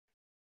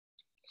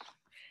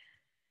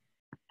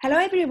Hello,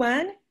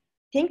 everyone.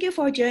 Thank you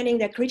for joining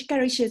the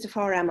Critical Issues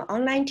Forum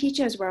online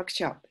teachers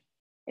workshop.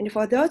 And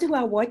for those who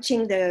are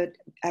watching the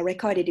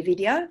recorded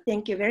video,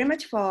 thank you very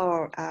much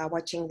for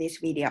watching this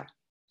video.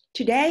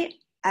 Today,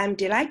 I'm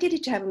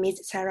delighted to have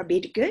Ms. Sarah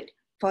Bidgood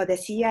for the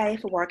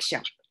CIF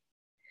workshop.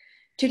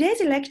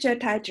 Today's lecture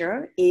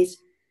title is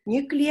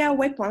Nuclear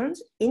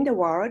Weapons in the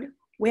World,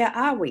 Where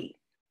Are We?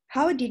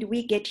 How did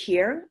we get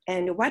here,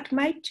 and what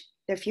might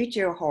the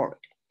future hold?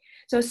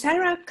 So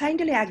Sarah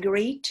kindly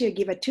agreed to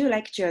give 2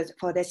 lectures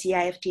for the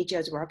CIF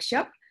Teachers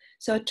Workshop.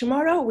 So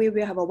tomorrow we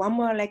will have one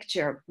more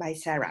lecture by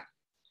Sarah.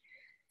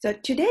 So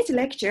today's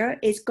lecture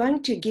is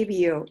going to give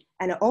you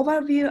an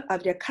overview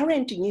of the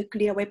current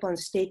nuclear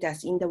weapons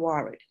status in the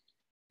world.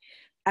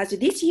 As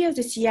this year's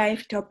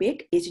CIF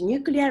topic is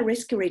nuclear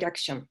risk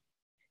reduction,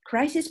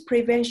 crisis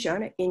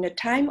prevention in a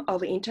time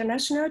of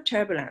international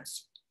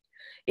turbulence,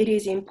 it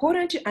is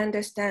important to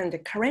understand the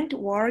current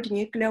world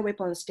nuclear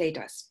weapons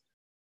status.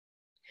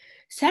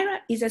 Sarah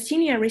is a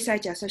senior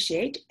research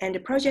associate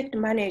and project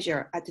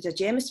manager at the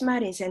James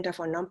Martin Center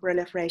for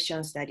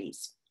Nonproliferation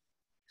Studies.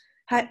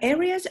 Her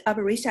areas of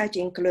research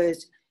include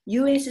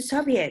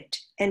US-Soviet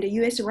and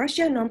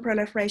US-Russia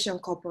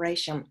Nonproliferation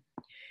Cooperation,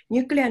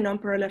 Nuclear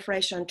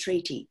Nonproliferation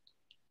Treaty,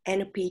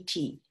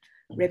 NPT,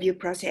 review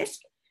process,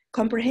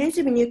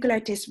 Comprehensive Nuclear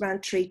Test Ban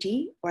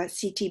Treaty, or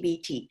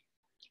CTBT,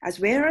 as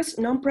well as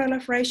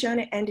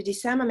nonproliferation and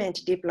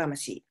disarmament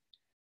diplomacy.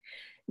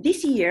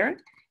 This year,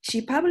 she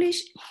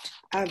published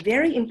a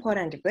very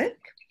important book,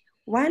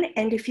 One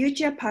and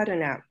Future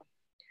Partner,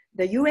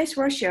 the US,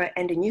 Russia,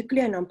 and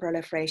Nuclear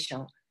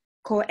Nonproliferation,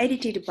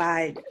 co-edited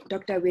by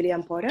Dr.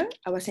 William Porter,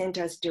 our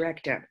center's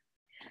director.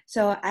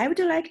 So I would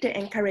like to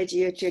encourage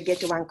you to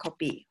get 1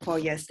 copy for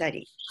your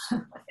study.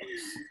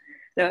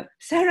 So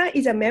Sarah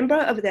is a member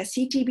of the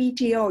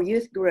CTBTO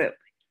youth group,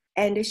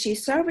 and she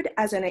served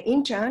as an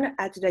intern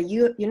at the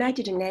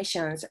United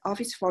Nations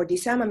Office for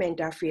Disarmament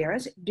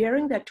Affairs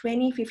during the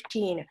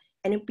 2015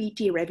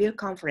 NPT Review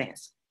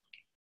Conference.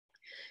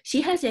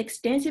 She has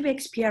extensive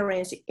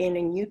experience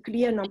in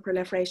nuclear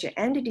nonproliferation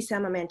and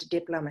disarmament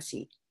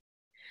diplomacy.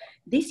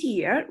 This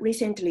year,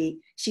 recently,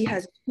 she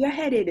has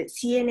spearheaded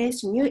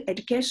CNS new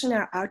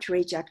educational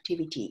outreach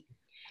activity,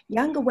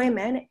 Young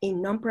Women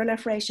in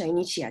Nonproliferation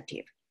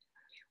Initiative,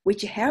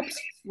 which helps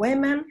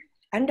women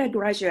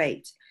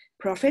undergraduates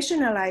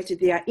professionalize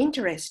their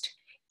interest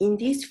in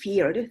this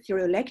field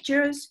through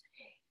lectures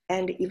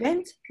and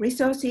events,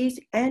 resources,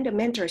 and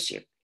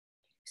mentorship.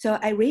 So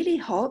I really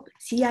hope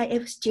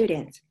CIF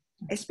students,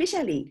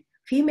 especially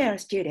female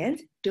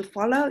students, to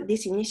follow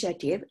this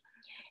initiative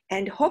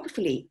and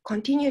hopefully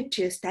continue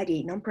to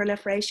study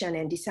nonproliferation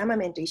and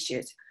disarmament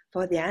issues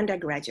for their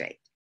undergraduate.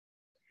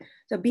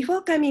 So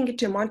before coming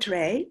to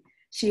Montreal,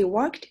 she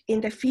worked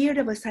in the field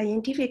of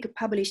scientific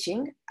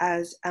publishing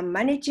as a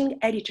managing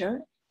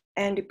editor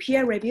and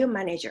peer review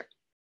manager.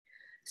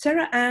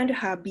 Sarah earned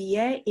her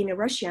BA in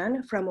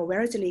Russian from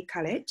Wellesley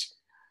College.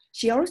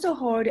 She also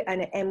held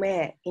an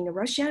MA in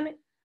Russian,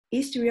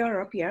 East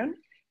European,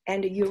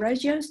 and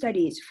Eurasian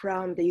Studies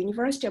from the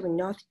University of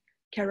North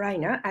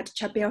Carolina at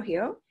Chapel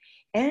Hill,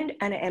 and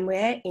an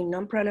MA in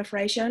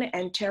Nonproliferation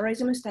and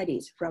Terrorism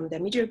Studies from the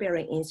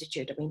Middlebury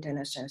Institute of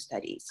International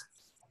Studies.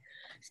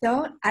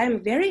 So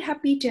I'm very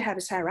happy to have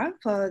Sarah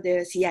for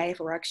the CIF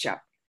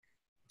workshop.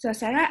 So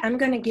Sarah, I'm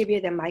going to give you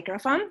the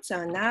microphone.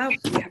 So now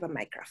you have a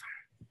microphone.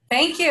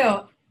 Thank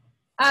you.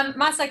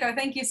 Masako,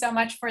 thank you so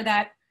much for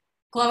that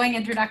glowing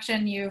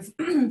introduction. You've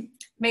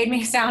made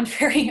me sound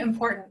very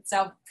important.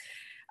 So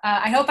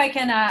I hope I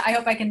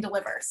can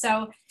deliver.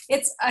 So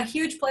it's a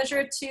huge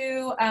pleasure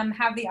to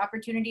have the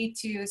opportunity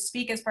to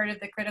speak as part of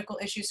the Critical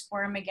Issues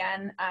Forum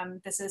again.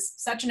 This is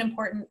such an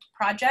important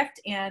project,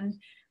 and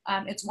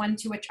it's one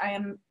to which I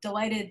am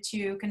delighted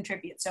to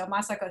contribute. So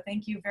Masako,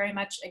 thank you very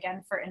much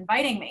again for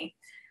inviting me.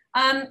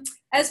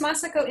 As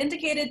Masako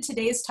indicated,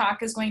 today's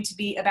talk is going to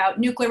be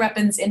about nuclear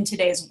weapons in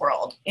today's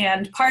world.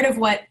 And part of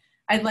what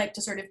I'd like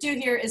to sort of do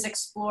here is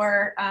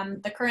explore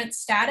the current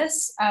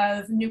status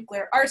of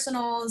nuclear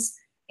arsenals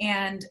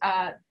and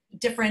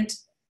different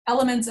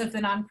elements of the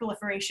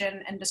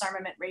nonproliferation and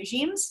disarmament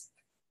regimes.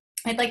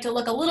 I'd like to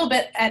look a little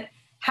bit at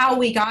how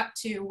we got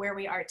to where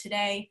we are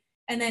today,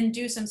 and then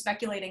do some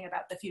speculating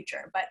about the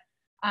future. But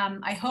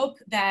I hope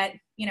that,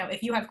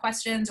 if you have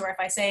questions or if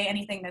I say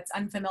anything that's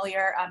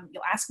unfamiliar,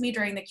 you'll ask me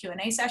during the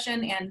Q&A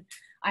session, and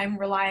I'm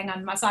relying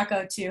on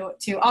Masako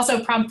to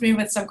also prompt me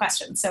with some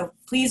questions. So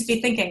please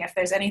be thinking if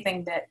there's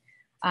anything that,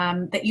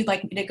 that you'd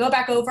like me to go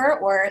back over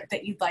or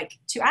that you'd like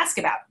to ask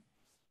about.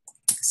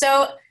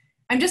 So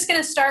I'm just going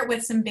to start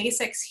with some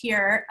basics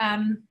here.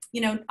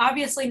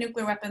 Obviously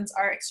nuclear weapons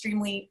are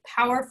extremely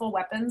powerful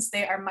weapons.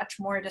 They are much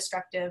more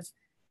destructive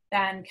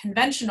than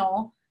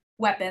conventional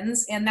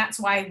weapons, and that's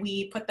why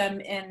we put them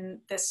in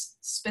this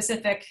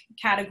specific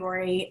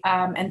category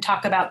and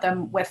talk about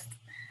them with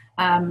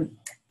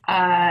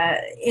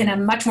in a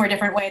much more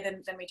different way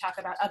than we talk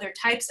about other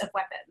types of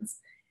weapons.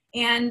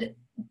 And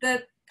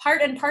the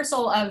part and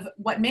parcel of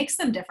what makes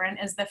them different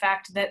is the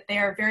fact that they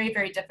are very,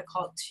 very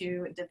difficult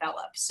to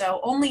develop. So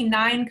only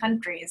 9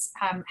 countries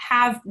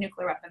have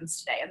nuclear weapons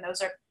today, and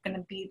those are going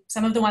to be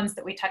some of the ones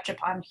that we touch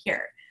upon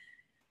here.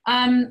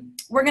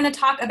 We're going to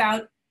talk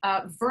about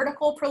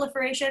vertical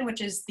proliferation,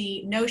 which is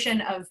the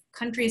notion of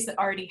countries that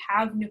already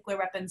have nuclear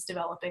weapons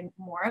developing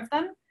more of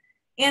them.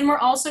 And we're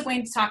also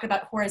going to talk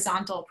about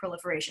horizontal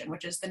proliferation,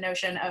 which is the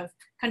notion of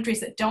countries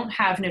that don't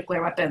have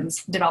nuclear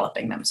weapons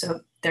developing them. So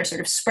they're sort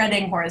of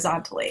spreading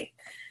horizontally.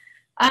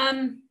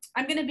 I'm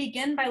going to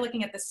begin by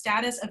looking at the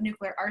status of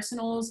nuclear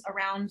arsenals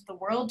around the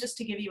world, just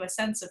to give you a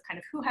sense of kind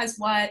of who has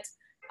what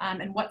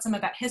and what some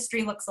of that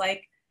history looks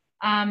like.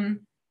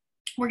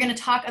 We're going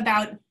to talk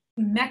about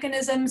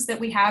mechanisms that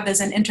we have as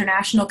an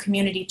international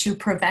community to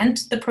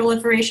prevent the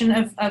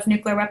proliferation of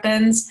nuclear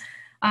weapons.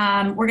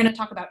 We're going to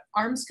talk about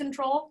arms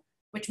control,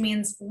 which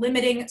means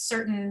limiting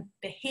certain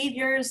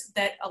behaviors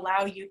that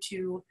allow you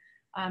to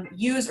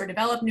use or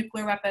develop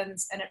nuclear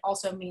weapons. And it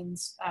also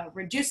means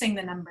reducing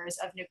the numbers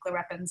of nuclear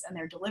weapons and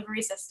their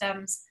delivery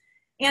systems.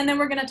 And then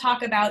we're going to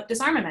talk about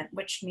disarmament,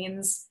 which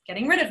means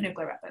getting rid of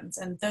nuclear weapons.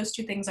 And those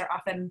two things are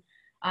often,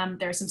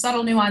 there are some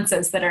subtle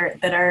nuances that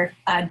are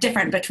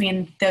different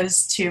between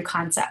those two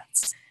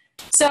concepts.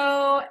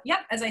 So,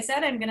 yeah, as I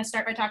said, I'm going to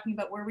start by talking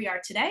about where we are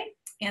today.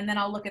 And then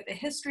I'll look at the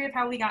history of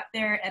how we got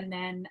there. And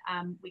then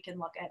we can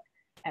look at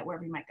where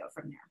we might go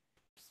from there.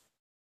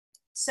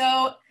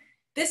 So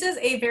this is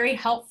a very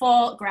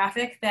helpful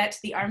graphic that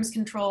the Arms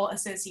Control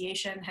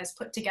Association has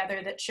put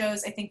together that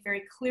shows, I think,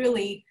 very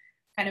clearly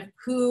kind of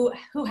who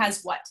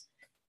has what.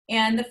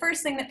 And the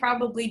first thing that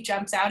probably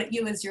jumps out at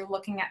you as you're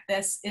looking at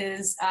this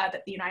is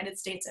that the United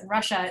States and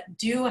Russia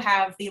do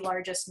have the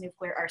largest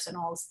nuclear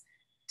arsenals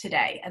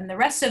today. And the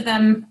rest of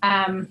them,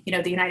 you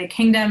know, the United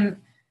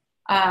Kingdom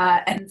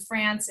and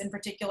France in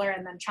particular,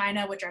 and then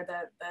China, which are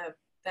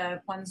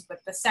the ones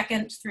with the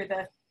 2nd through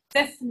the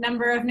 5th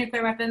number of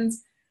nuclear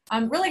weapons,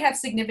 really have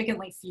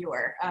significantly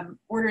fewer,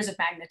 orders of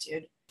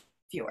magnitude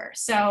fewer.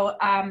 So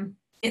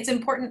it's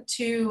important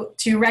to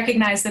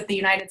recognize that the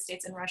United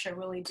States and Russia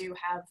really do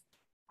have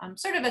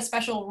sort of a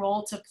special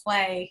role to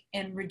play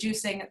in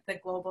reducing the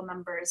global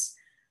numbers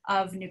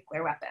of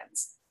nuclear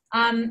weapons.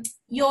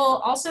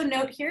 You'll also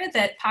note here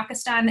that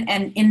Pakistan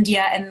and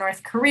India and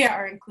North Korea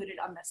are included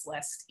on this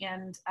list.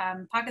 And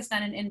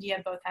Pakistan and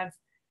India both have,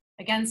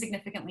 again,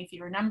 significantly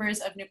fewer numbers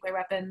of nuclear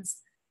weapons.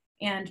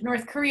 And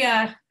North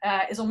Korea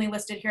is only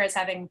listed here as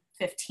having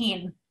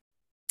 15.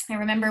 I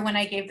remember when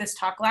I gave this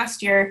talk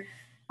last year,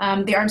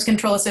 the Arms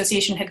Control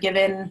Association had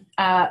given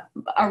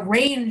a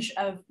range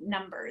of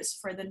numbers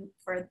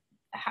for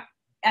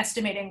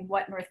estimating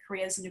what North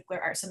Korea's nuclear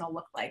arsenal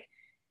looked like.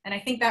 And I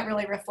think that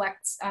really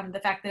reflects the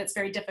fact that it's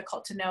very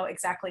difficult to know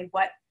exactly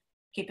what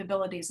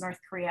capabilities North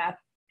Korea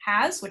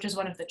has, which is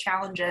one of the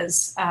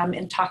challenges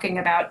in talking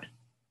about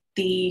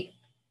the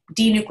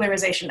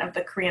denuclearization of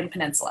the Korean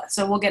Peninsula.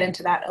 So we'll get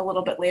into that a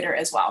little bit later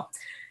as well.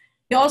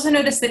 You'll also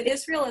notice that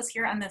Israel is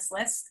here on this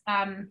list.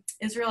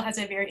 Israel has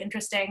a very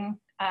interesting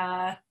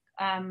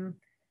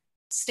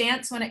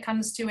stance when it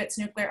comes to its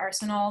nuclear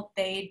arsenal.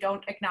 They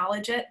don't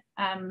acknowledge it.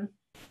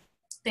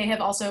 They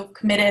have also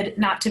committed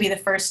not to be the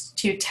first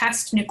to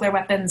test nuclear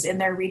weapons in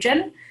their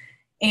region.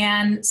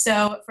 And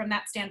so from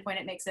that standpoint,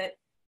 it makes it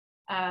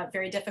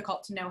very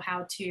difficult to know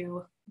how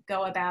to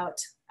go about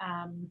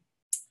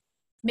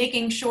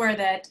making sure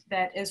that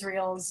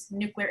Israel's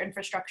nuclear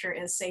infrastructure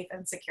is safe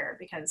and secure,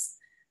 because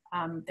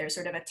there's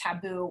sort of a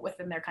taboo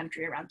within their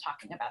country around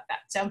talking about that.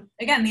 So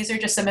again, these are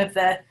just some of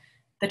the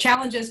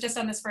challenges just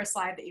on this first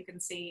slide that you can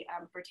see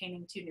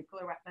pertaining to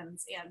nuclear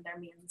weapons and their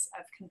means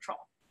of control.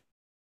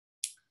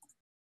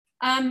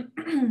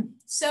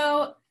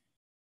 So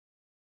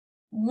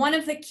one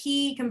of the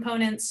key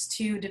components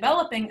to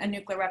developing a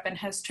nuclear weapon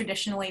has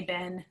traditionally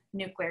been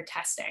nuclear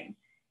testing.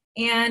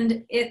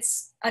 And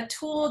it's a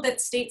tool that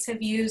states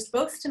have used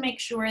both to make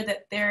sure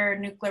that their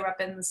nuclear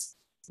weapons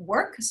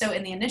work. So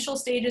in the initial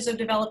stages of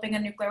developing a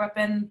nuclear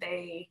weapon,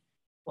 they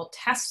will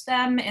test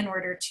them in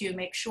order to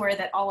make sure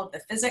that all of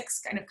the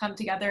physics kind of come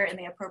together in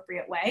the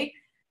appropriate way.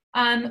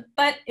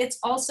 But it's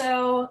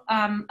also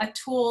a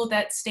tool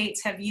that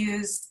states have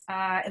used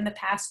in the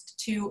past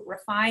to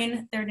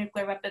refine their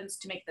nuclear weapons,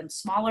 to make them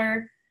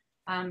smaller,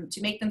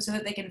 to make them so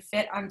that they can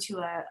fit onto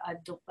a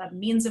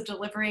means of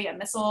delivery, a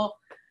missile.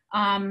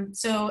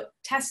 So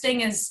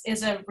testing is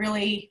a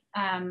really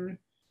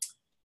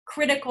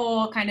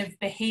critical kind of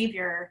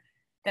behavior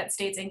that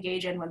states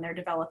engage in when they're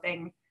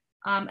developing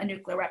a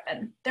nuclear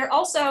weapon.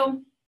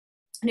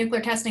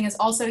 Nuclear testing is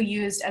also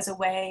used as a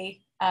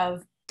way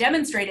of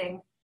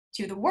demonstrating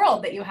to the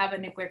world that you have a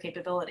nuclear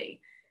capability.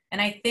 And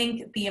I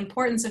think the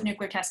importance of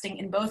nuclear testing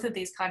in both of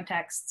these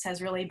contexts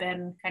has really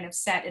been kind of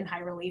set in high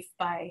relief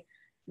by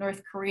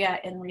North Korea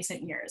in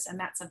recent years. And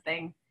that's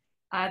something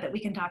that we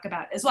can talk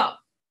about as well.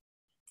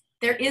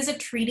 There is a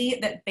treaty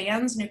that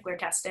bans nuclear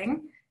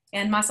testing.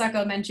 And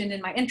Masako mentioned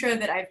in my intro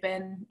that I've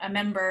been a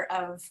member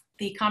of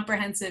the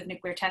Comprehensive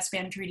Nuclear Test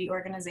Ban Treaty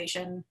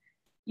Organization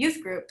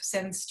youth group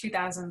since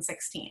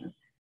 2016.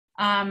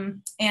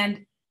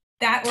 And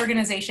that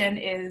organization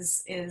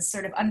is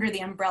sort of under the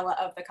umbrella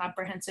of the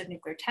Comprehensive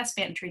Nuclear Test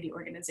Ban Treaty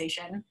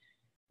Organization,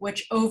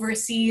 which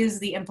oversees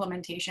the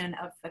implementation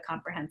of the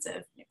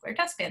Comprehensive Nuclear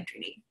Test Ban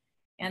Treaty.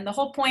 And the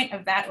whole point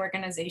of that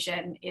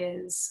organization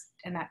is,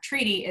 and that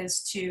treaty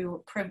is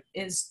to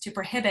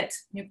prohibit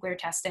nuclear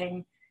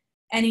testing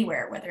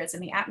anywhere, whether it's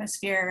in the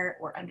atmosphere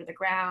or under the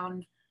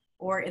ground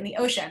or in the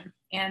ocean.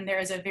 And there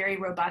is a very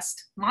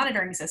robust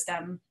monitoring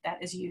system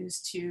that is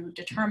used to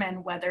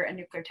determine whether a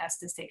nuclear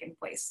test is taking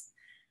place.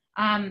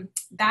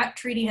 That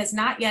treaty has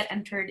not yet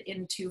entered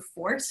into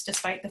force,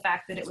 despite the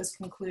fact that it was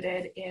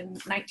concluded in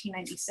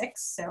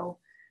 1996, so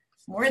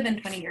more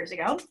than 20 years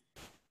ago.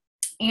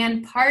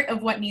 And part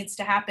of what needs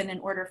to happen in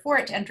order for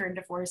it to enter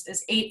into force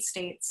is 8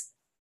 states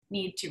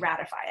need to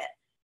ratify it.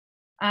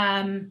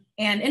 And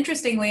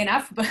interestingly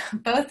enough,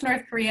 both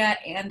North Korea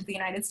and the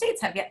United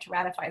States have yet to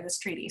ratify this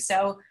treaty.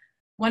 So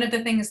one of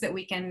the things that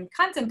we can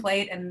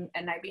contemplate, and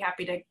I'd be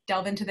happy to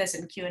delve into this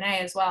in Q&A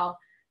as well,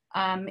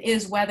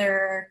 is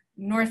whether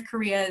North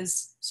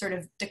Korea's sort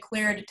of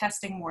declared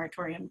testing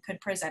moratorium could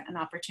present an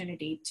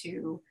opportunity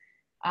to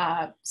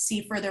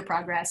see further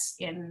progress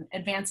in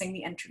advancing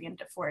the entry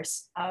into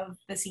force of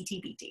the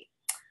CTBT.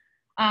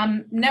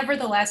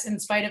 Nevertheless, in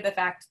spite of the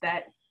fact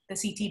that the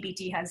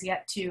CTBT has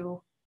yet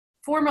to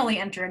formally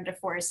enter into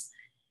force,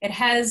 it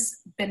has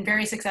been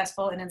very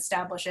successful in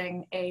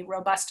establishing a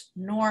robust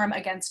norm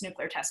against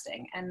nuclear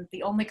testing. And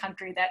the only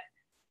country that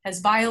has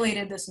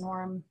violated this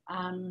norm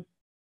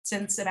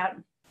since about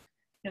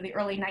the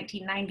early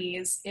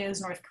 1990s is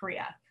North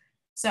Korea.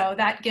 So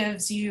that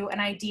gives you an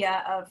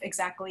idea of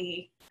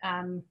exactly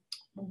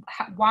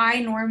why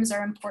norms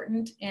are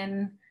important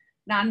in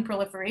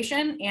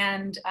non-proliferation.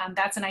 And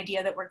that's an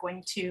idea that we're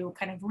going to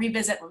kind of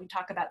revisit when we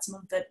talk about some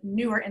of the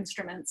newer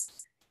instruments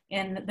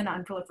in the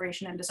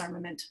non-proliferation and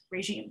disarmament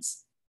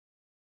regimes.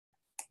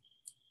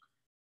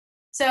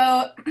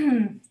 So,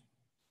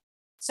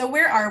 so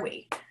where are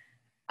we?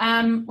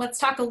 Let's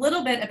talk a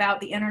little bit about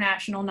the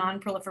international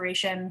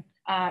non-proliferation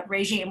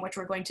regime, which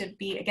we're going to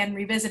be, again,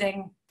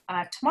 revisiting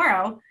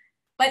tomorrow.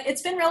 But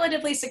it's been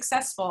relatively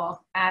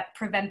successful at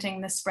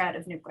preventing the spread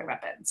of nuclear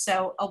weapons.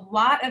 So a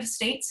lot of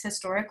states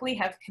historically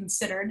have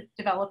considered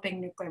developing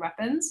nuclear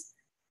weapons.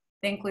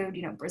 They include,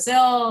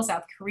 Brazil,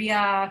 South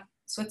Korea,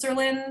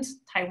 Switzerland,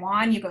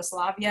 Taiwan,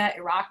 Yugoslavia,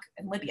 Iraq,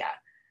 and Libya,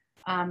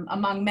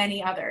 among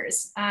many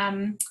others.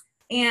 And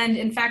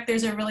in fact,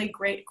 there's a really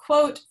great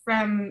quote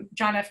from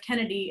John F.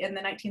 Kennedy in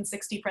the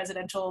 1960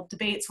 presidential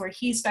debates where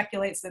he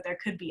speculates that there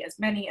could be as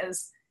many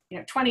as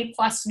 20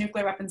 plus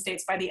nuclear weapon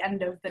states by the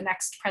end of the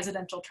next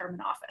presidential term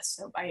in office,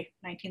 so by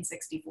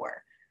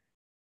 1964.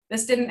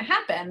 This didn't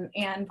happen,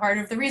 and part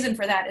of the reason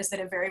for that is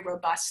that a very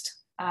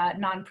robust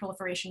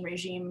non-proliferation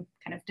regime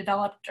kind of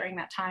developed during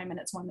that time, and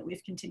it's one that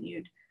we've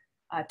continued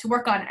to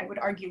work on, I would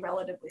argue,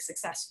 relatively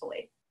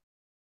successfully.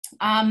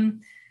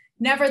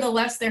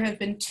 Nevertheless, there have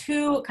been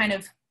 2 kind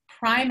of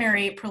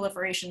primary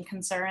proliferation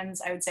concerns,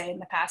 I would say, in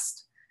the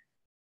past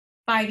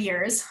 5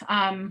 years.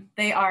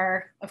 They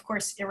are, of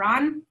course,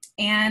 Iran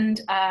and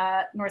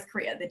North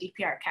Korea, the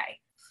DPRK.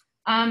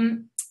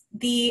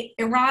 The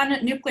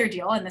Iran nuclear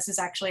deal, and this is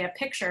actually a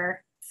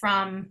picture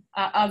from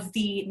of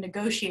the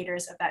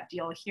negotiators of that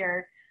deal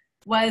here,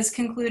 was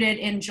concluded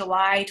in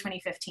July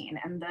 2015,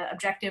 and the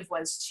objective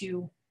was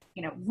to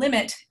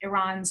limit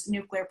Iran's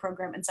nuclear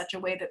program in such a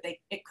way that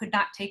it could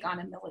not take on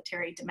a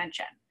military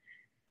dimension.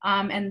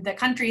 And the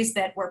countries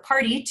that were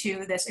party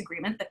to this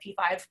agreement, the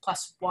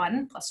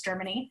P5+1 plus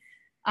Germany,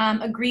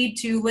 agreed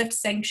to lift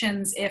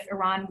sanctions if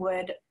Iran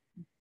would,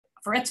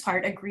 for its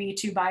part, agree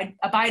to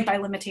abide by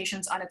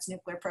limitations on its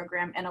nuclear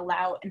program and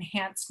allow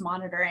enhanced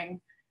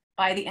monitoring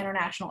by the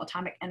International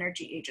Atomic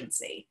Energy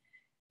Agency.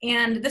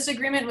 And this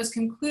agreement was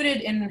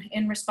concluded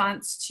in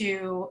response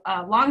to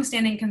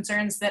longstanding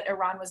concerns that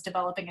Iran was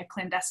developing a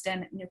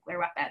clandestine nuclear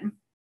weapon.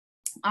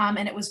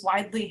 And it was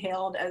widely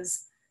hailed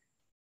as,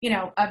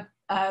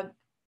 a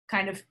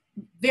kind of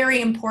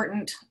very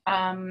important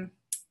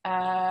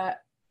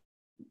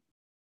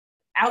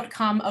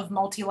outcome of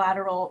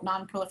multilateral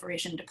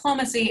non-proliferation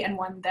diplomacy, and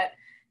one that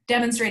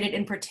demonstrated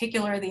in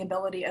particular the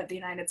ability of the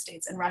United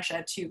States and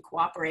Russia to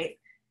cooperate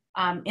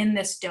in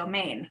this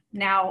domain.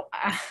 Now,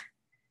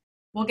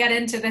 we'll get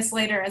into this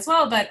later as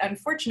well, but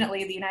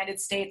unfortunately, the United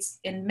States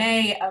in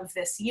May of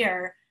this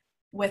year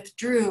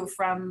withdrew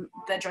from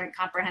the Joint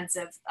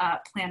Comprehensive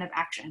Plan of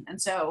Action. And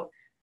so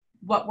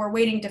what we're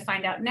waiting to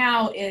find out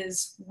now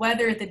is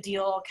whether the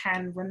deal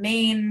can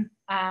remain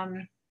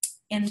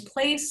in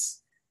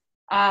place,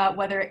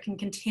 whether it can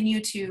continue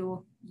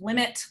to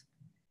limit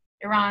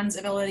Iran's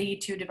ability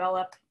to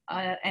develop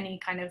any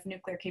kind of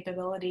nuclear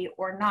capability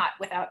or not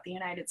without the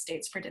United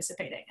States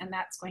participating. And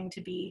that's going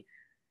to be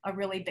a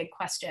really big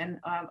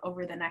question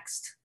over the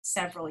next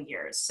several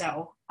years.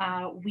 So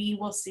we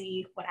will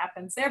see what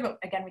happens there, but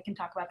again, we can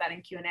talk about that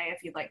in Q&A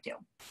if you'd like to.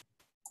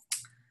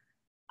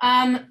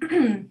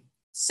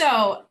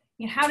 So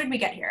how did we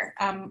get here?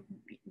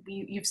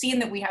 You've seen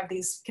that we have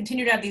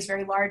continue to have these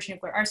very large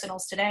nuclear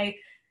arsenals today.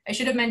 I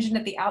should have mentioned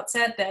at the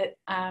outset that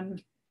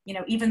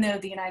even though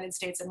the United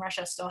States and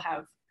Russia still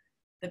have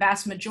the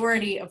vast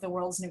majority of the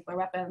world's nuclear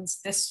weapons,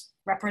 this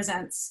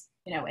represents,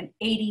 an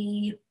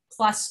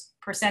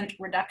 80+%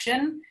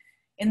 reduction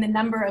in the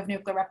number of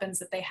nuclear weapons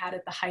that they had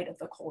at the height of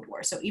the Cold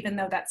War. So even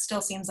though that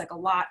still seems like a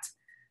lot,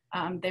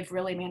 they've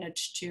really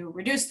managed to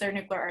reduce their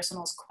nuclear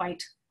arsenals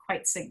quite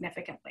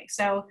significantly.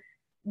 So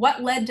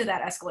what led to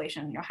that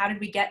escalation? How did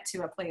we get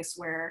to a place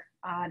where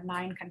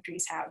 9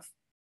 countries have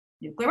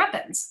nuclear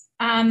weapons?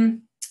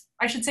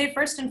 I should say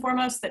first and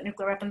foremost that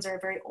nuclear weapons are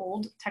a very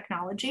old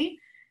technology.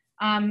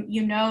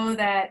 You know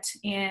that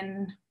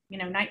in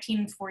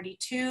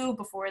 1942,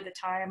 before the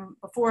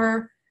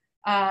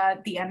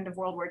end of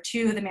World War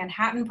II, the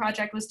Manhattan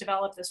Project was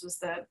developed. This was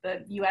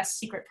the US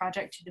secret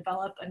project to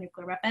develop a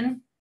nuclear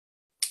weapon.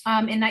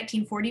 In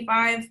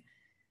 1945,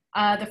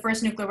 the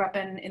first nuclear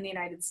weapon in the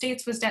United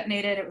States was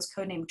detonated. It was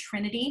codenamed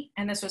Trinity,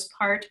 and this was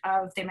part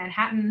of the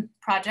Manhattan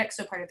Project,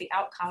 so part of the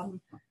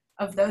outcome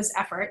of those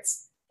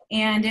efforts.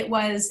 And it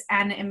was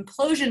an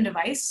implosion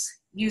device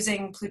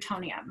using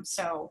plutonium,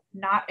 so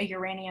not a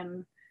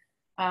uranium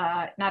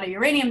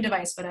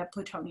device, but a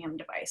plutonium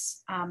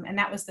device. And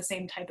that was the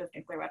same type of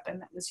nuclear weapon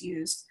that was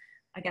used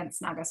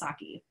against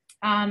Nagasaki.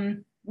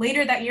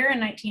 Later that year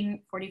in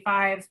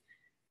 1945,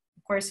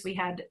 of course, we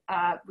had,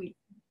 the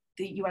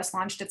US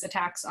launched its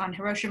attacks on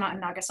Hiroshima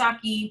and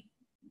Nagasaki,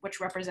 which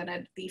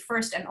represented the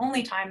first and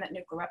only time that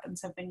nuclear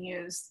weapons have been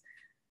used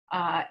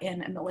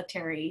in a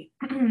military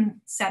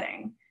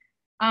setting.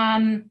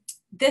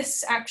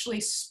 This actually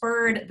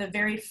spurred the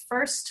very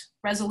first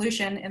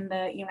resolution in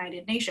the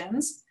United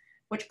Nations,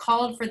 which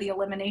called for the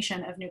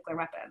elimination of nuclear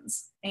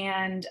weapons.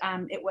 And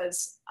it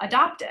was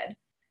adopted.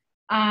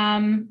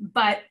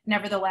 But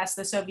nevertheless,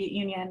 the Soviet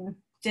Union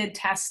did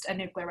test a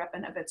nuclear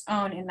weapon of its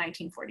own in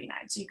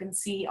 1949. So you can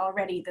see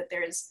already that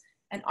there's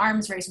an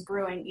arms race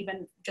brewing,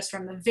 even just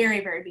from the very,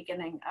 very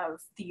beginning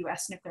of the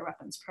US nuclear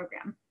weapons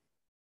program.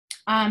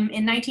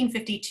 In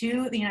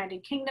 1952, the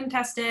United Kingdom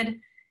tested,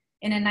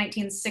 and in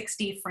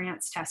 1960,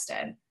 France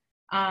tested.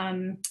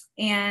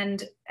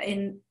 And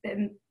in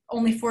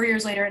only 4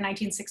 years later, in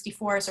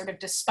 1964, sort of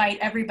despite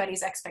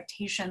everybody's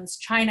expectations,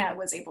 China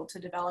was able to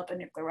develop a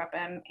nuclear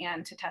weapon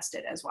and to test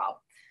it as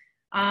well.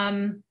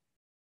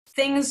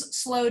 Things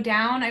slowed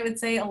down, I would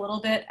say, a little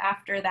bit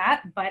after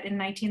that, but in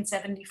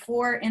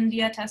 1974,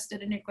 India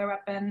tested a nuclear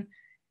weapon.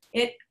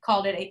 It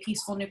called it a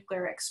peaceful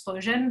nuclear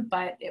explosion,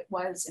 but it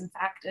was in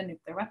fact a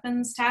nuclear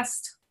weapons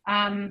test.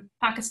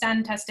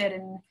 Pakistan tested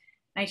in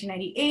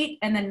 1998,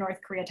 and then North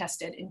Korea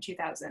tested in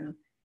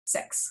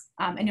 2006.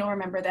 And you'll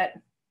remember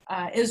that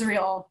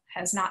Israel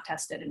has not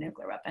tested a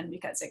nuclear weapon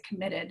because it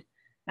committed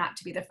not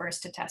to be the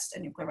first to test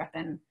a nuclear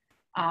weapon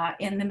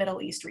in the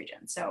Middle East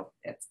region. So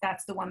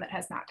that's the one that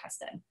has not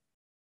tested.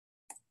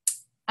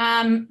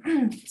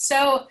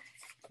 So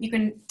you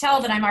can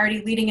tell that I'm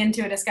already leading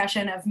into a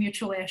discussion of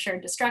mutually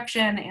assured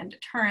destruction and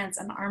deterrence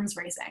and arms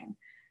raising.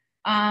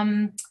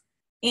 In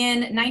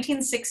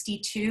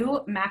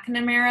 1962,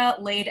 McNamara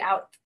laid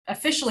out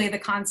officially the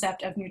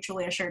concept of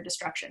mutually assured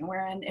destruction,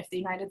 wherein if the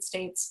United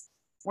States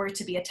were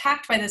to be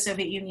attacked by the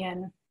Soviet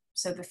Union,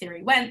 so the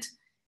theory went,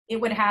 it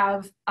would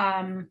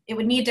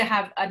need to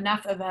have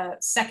enough of a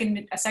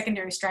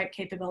secondary strike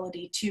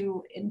capability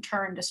to in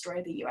turn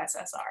destroy the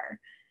USSR.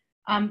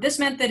 This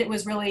meant that it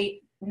was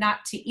really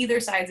not to either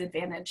side's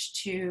advantage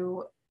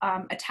to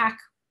attack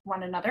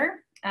one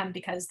another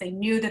because they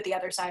knew that the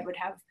other side would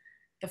have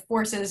the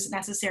forces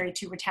necessary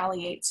to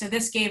retaliate. So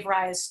this gave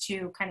rise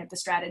to kind of the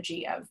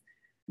strategy of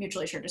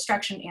mutually assured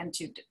destruction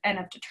and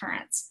of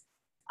deterrence.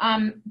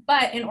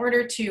 But in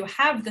order to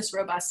have this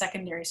robust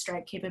secondary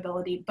strike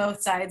capability,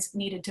 both sides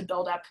needed to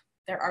build up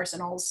their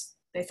arsenals,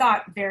 they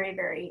thought, very,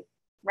 very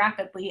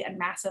rapidly and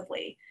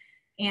massively.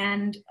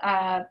 And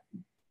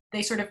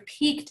they sort of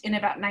peaked in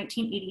about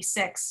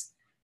 1986,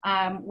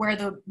 where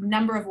the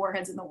number of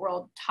warheads in the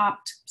world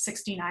topped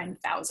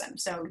 69,000.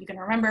 So you can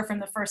remember from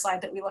the first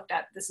slide that we looked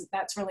at,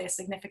 that's really a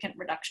significant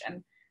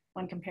reduction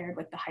when compared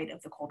with the height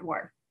of the Cold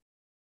War.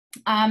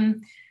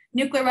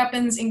 Nuclear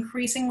weapons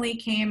increasingly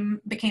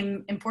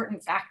became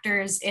important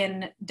factors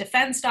in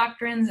defense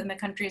doctrines in the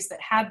countries that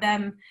had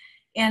them.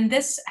 And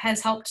this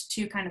has helped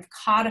to kind of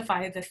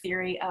codify the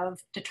theory of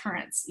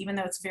deterrence, even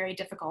though it's very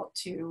difficult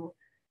to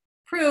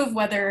prove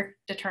whether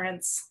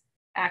deterrence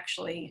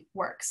actually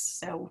works.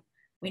 So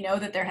we know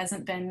that there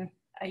hasn't been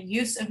a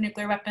use of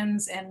nuclear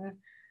weapons in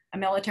a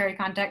military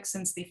context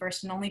since the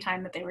first and only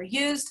time that they were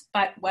used,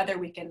 but whether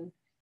we can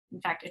in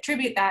fact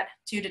attribute that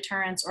to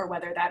deterrence or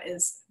whether that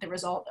is the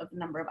result of a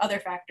number of other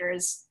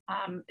factors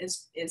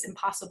is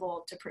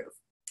impossible to prove.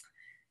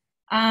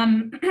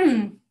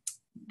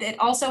 It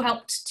also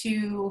helped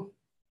to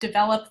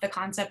develop the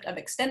concept of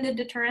extended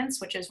deterrence,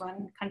 which is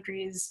when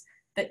countries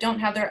that don't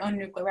have their own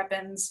nuclear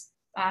weapons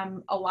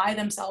ally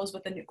themselves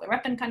with a nuclear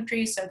weapon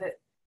country so that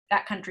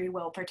that country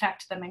will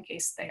protect them in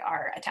case they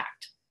are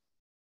attacked.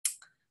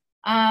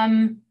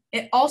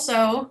 It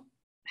also,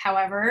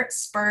 however,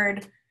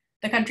 spurred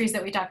the countries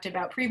that we talked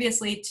about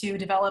previously to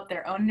develop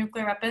their own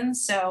nuclear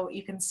weapons. So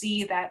you can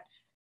see that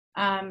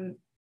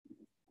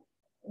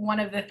one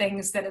of the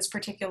things that is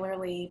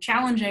particularly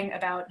challenging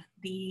about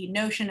the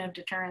notion of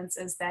deterrence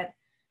is that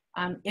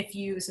if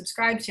you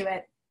subscribe to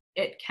it,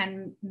 it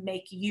can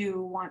make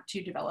you want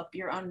to develop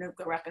your own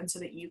nuclear weapon so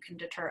that you can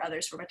deter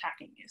others from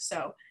attacking you.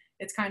 So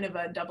it's kind of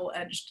a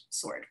double-edged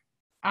sword.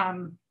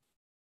 And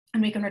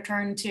we can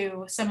return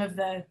to some of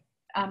the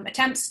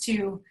attempts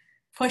to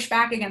push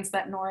back against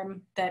that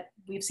norm that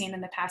we've seen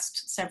in the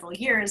past several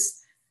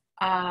years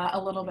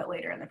a little bit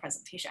later in the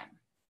presentation.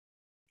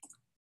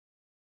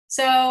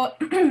 So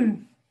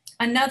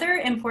another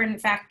important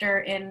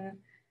factor in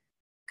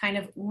kind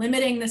of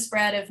limiting the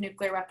spread of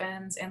nuclear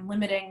weapons and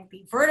limiting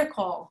the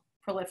vertical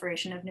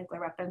proliferation of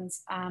nuclear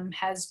weapons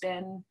has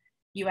been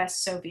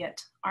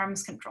US-Soviet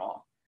arms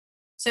control.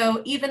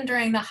 So even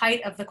during the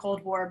height of the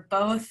Cold War,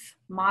 both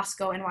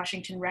Moscow and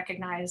Washington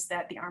recognized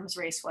that the arms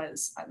race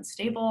was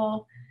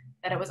unstable,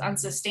 that it was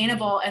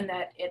unsustainable, and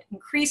that it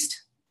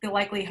increased the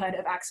likelihood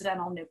of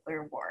accidental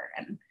nuclear war.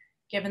 And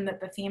given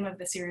that the theme of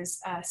the series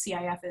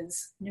CIF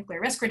is nuclear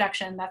risk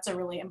reduction, that's a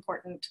really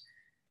important,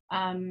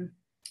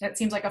 that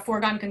seems like a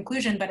foregone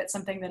conclusion, but it's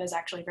something that is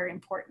actually very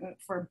important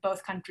for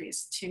both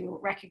countries to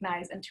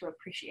recognize and to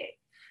appreciate.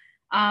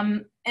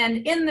 And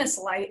in this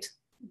light,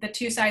 the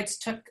two sides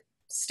took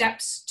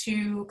steps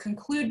to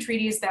conclude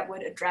treaties that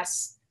would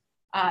address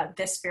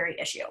this very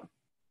issue.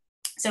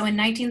 So in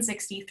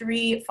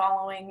 1963,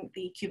 following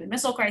the Cuban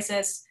Missile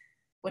Crisis,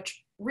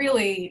 which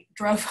really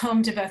drove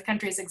home to both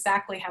countries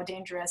exactly how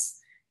dangerous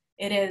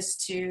it is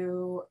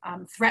to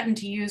threaten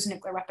to use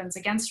nuclear weapons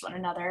against one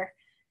another,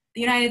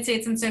 the United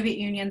States and Soviet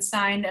Union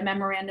signed a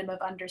memorandum of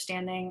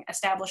understanding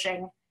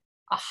establishing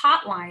a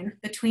hotline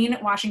between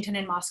Washington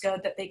and Moscow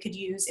that they could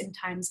use in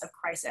times of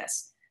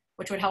crisis,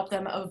 which would help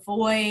them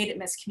avoid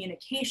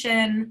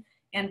miscommunication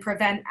and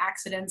prevent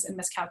accidents and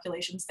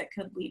miscalculations that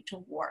could lead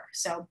to war.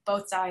 So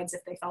both sides,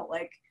 if they felt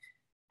like,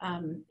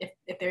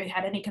 if they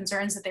had any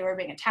concerns that they were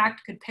being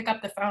attacked, could pick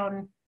up the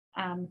phone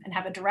and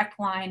have a direct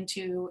line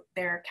to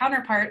their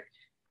counterpart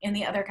in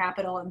the other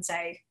capital and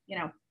say, you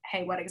know,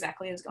 hey, what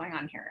exactly is going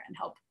on here, and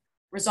help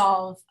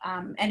resolve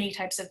any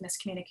types of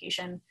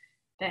miscommunication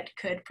that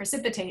could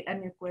precipitate a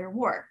nuclear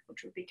war,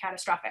 which would be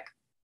catastrophic.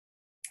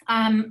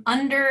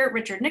 Under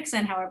Richard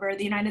Nixon, however,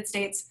 the United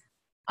States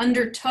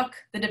undertook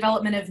the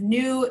development of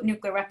new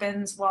nuclear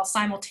weapons while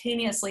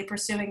simultaneously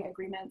pursuing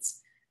agreements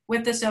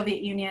with the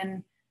Soviet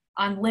Union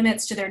on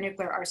limits to their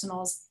nuclear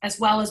arsenals, as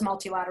well as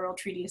multilateral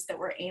treaties that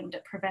were aimed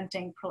at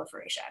preventing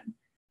proliferation.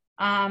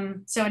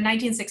 So in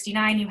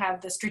 1969, you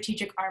have the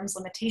Strategic Arms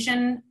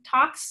Limitation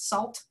Talks,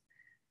 SALT,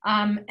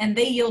 and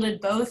they yielded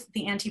both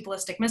the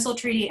Anti-Ballistic Missile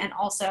Treaty and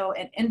also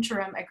an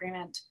interim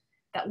agreement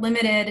that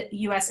limited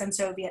US and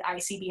Soviet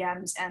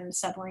ICBMs and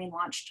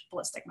submarine-launched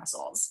ballistic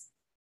missiles.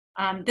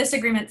 This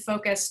agreement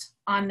focused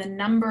on the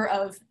number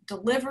of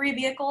delivery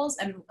vehicles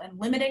and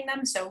limiting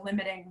them, so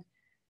limiting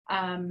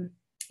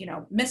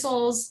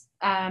missiles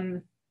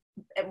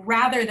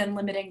rather than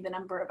limiting the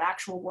number of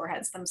actual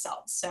warheads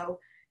themselves. So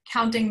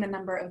counting the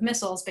number of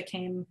missiles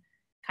became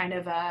kind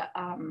of a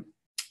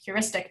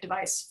heuristic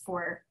device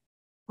for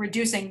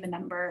reducing the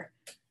number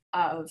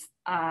of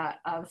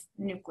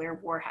nuclear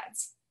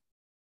warheads.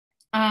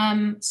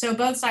 So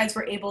both sides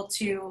were able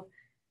to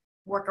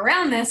work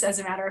around this, as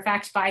a matter of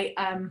fact, by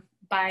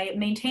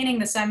maintaining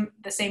the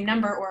same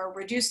number or a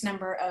reduced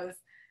number of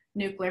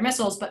nuclear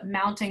missiles, but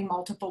mounting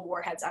multiple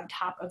warheads on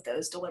top of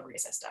those delivery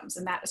systems.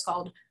 And that is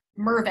called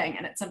MIRVing,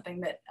 and it's something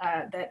that,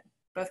 that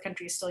both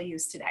countries still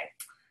use today.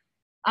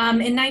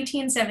 In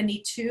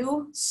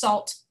 1972,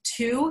 SALT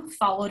II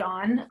followed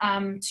on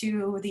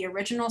to the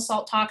original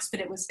SALT talks, but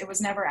it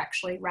was never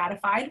actually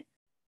ratified.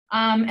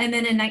 And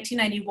then in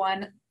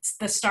 1991,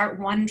 the START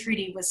I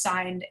treaty was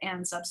signed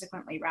and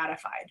subsequently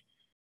ratified.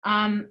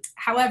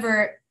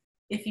 However,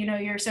 if you know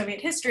your Soviet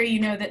history, you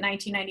know that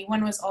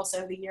 1991 was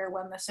also the year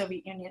when the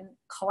Soviet Union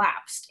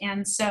collapsed.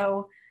 And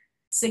so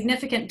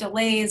significant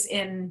delays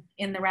in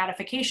the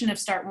ratification of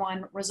START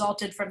I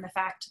resulted from the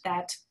fact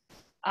that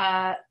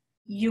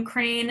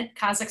Ukraine,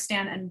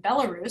 Kazakhstan, and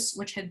Belarus,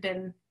 which had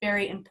been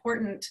very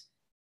important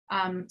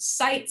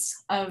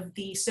sites of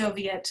the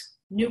Soviet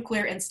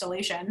nuclear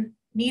installation,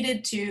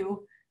 needed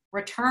to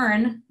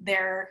return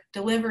their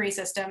delivery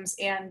systems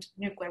and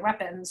nuclear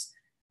weapons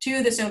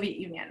to the Soviet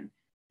Union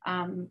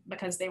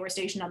because they were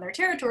stationed on their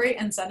territory,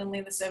 and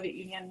suddenly the Soviet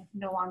Union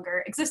no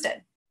longer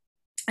existed.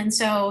 And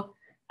so,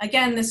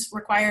 again, this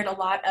required a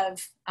lot of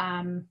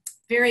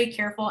very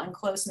careful and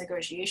close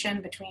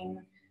negotiation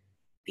between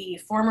the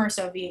former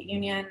Soviet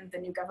Union, the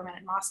new government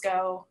in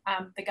Moscow,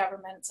 the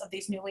governments of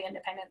these newly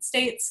independent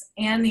states,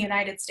 and the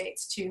United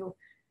States to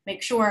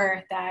make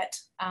sure that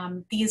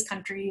these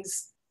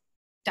countries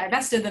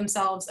divested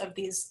themselves of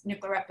these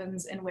nuclear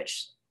weapons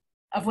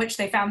of which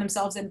they found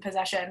themselves in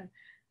possession,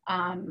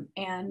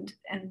 and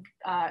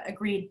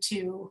agreed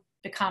to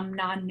become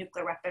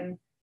non-nuclear weapon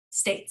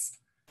states.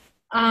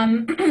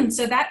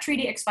 So that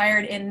treaty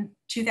expired in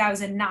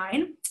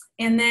 2009,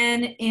 and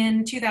then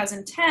in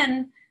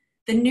 2010,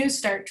 the New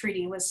START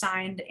treaty was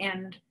signed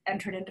and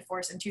entered into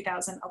force in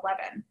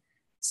 2011.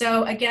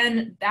 So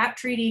again, that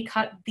treaty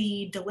cut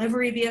the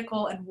delivery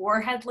vehicle and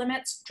warhead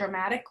limits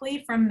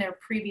dramatically from their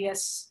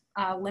previous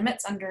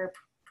limits under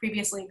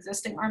previously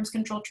existing arms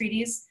control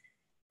treaties.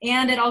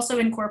 And it also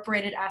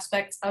incorporated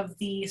aspects of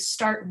the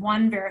Start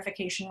 1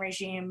 verification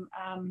regime,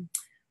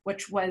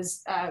 which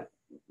was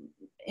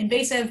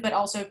invasive, but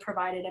also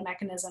provided a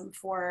mechanism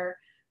for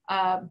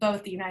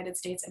both the United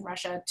States and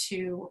Russia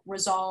to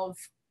resolve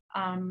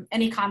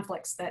any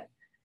conflicts that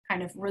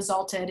kind of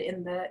resulted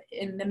in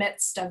the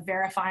midst of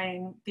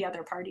verifying the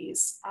other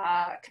party's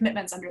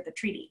commitments under the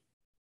treaty.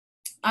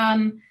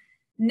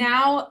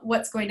 Now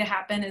what's going to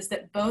happen is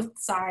that both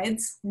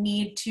sides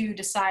need to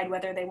decide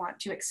whether they want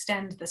to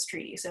extend this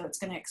treaty. So it's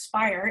going to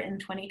expire in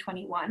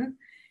 2021.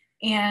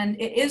 And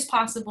it is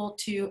possible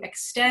to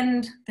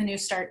extend the New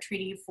START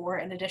treaty for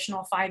an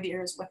additional 5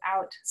 years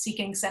without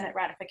seeking Senate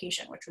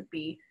ratification, which would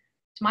be,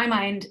 to my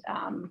mind,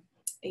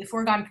 a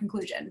foregone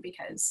conclusion,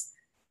 because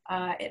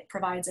it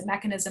provides a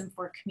mechanism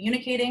for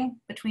communicating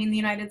between the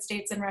United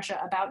States and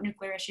Russia about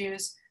nuclear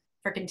issues,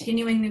 for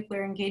continuing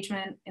nuclear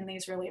engagement in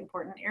these really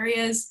important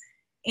areas,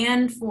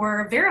 and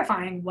for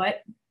verifying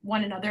what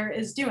one another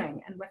is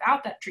doing. And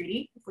without that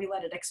treaty, if we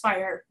let it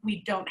expire,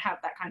 we don't have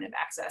that kind of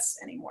access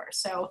anymore.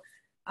 So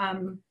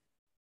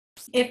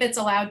if it's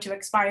allowed to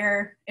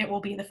expire, it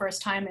will be the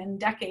first time in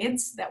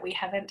decades that we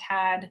haven't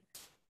had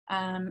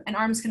an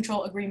arms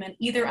control agreement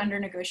either under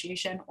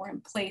negotiation or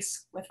in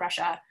place with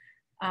Russia,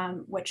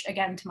 which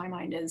again, to my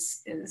mind,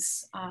 is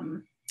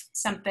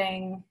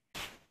something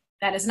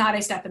that is not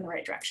a step in the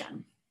right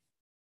direction.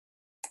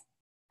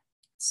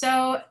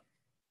 So,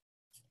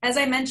 as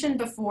I mentioned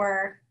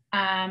before,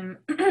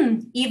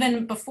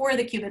 even before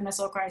the Cuban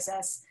Missile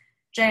Crisis,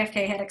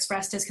 JFK had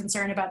expressed his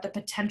concern about the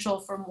potential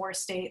for more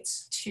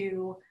states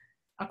to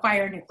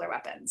acquire nuclear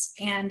weapons.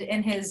 And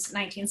in his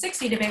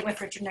 1960 debate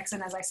with Richard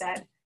Nixon, as I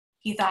said,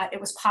 he thought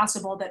it was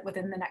possible that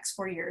within the next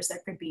 4 years,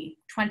 there could be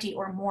 20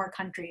 or more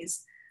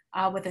countries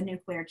with a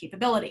nuclear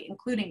capability,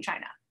 including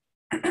China.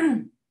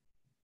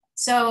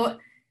 So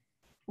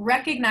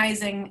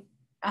recognizing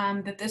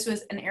that this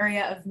was an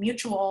area of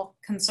mutual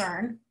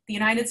concern, the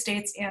United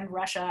States and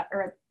Russia,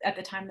 or at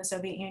the time the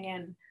Soviet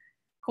Union,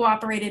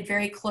 cooperated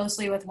very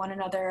closely with one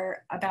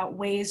another about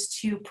ways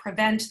to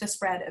prevent the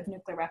spread of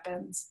nuclear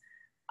weapons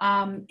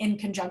in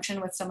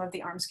conjunction with some of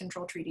the arms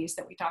control treaties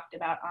that we talked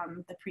about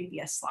on the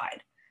previous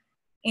slide.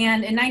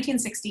 And in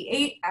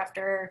 1968,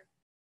 after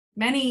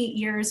many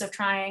years of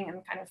trying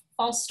and kind of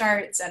false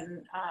starts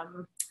and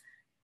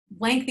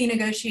lengthy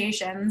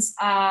negotiations,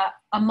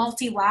 a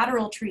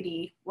multilateral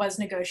treaty was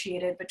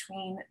negotiated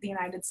between the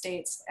United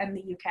States and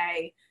the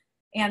UK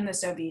and the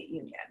Soviet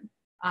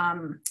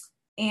Union.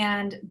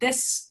 And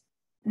this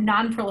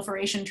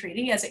non-proliferation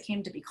treaty, as it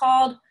came to be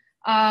called,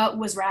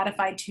 was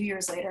ratified 2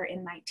 years later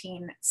in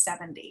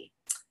 1970.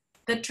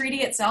 The treaty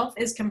itself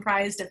is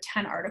comprised of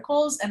 10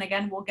 articles, and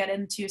again, we'll get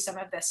into some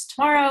of this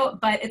tomorrow,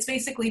 but it's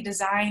basically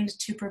designed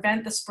to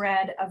prevent the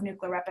spread of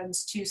nuclear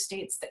weapons to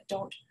states that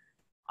don't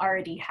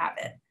already have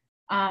it.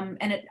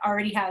 And it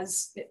already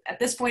has, at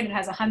this point, it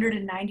has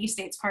 190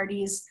 states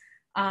parties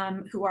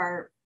who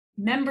are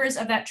members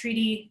of that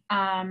treaty,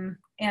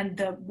 and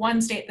the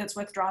one state that's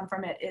withdrawn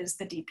from it is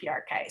the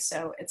DPRK.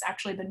 So it's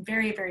actually been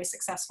very, very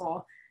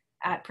successful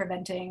at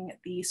preventing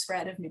the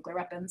spread of nuclear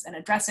weapons and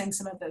addressing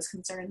some of those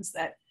concerns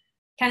that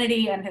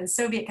Kennedy and his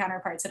Soviet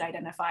counterparts had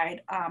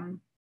identified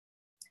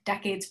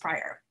decades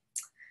prior.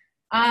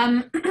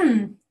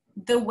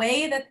 The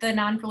way that the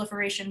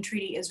Non-Proliferation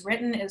Treaty is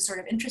written is sort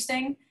of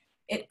interesting.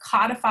 It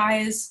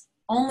codifies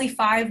only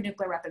 5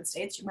 nuclear weapon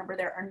states. Remember,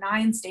 there are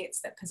 9 states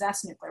that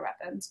possess nuclear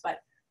weapons, but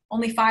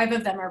only 5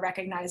 of them are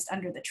recognized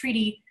under the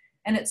treaty,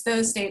 and it's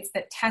those states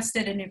that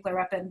tested a nuclear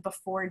weapon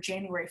before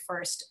January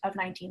 1st of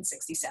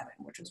 1967,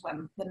 which was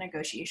when the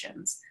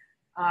negotiations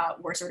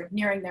were sort of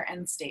nearing their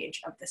end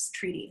stage of this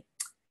treaty.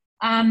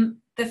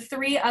 The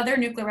 3 other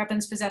nuclear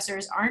weapons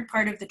possessors aren't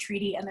part of the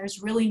treaty, and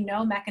there's really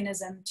no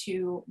mechanism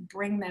to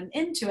bring them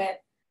into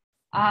it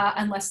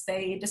unless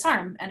they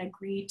disarm and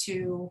agree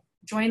to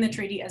join the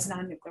treaty as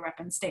non-nuclear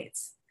weapon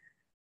states.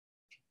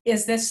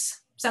 Is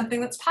this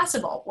something that's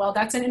possible? Well,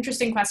 that's an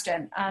interesting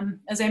question.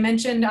 As I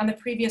mentioned on the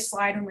previous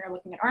slide when we were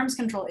looking at arms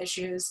control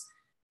issues,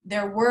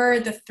 there were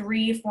the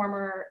 3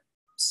 former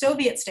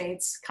Soviet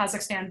states,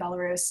 Kazakhstan,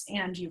 Belarus,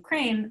 and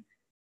Ukraine,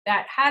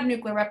 that had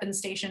nuclear weapons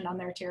stationed on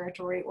their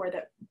territory or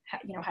that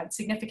had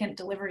significant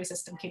delivery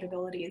system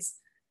capabilities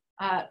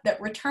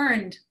that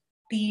returned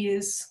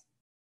these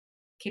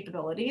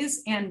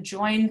capabilities and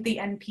joined the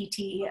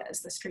NPT,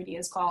 as this treaty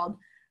is called,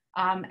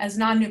 as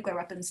non-nuclear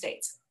weapon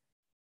states.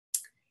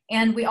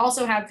 And we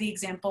also have the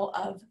example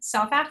of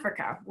South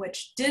Africa,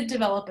 which did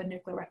develop a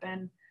nuclear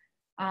weapon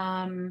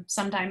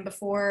sometime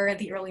before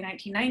the early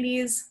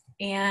 1990s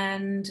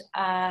and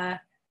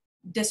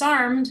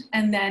disarmed,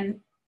 and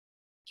then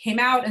came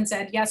out and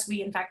said, yes,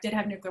 we in fact did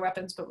have nuclear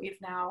weapons, but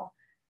we've now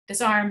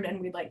disarmed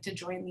and we'd like to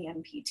join the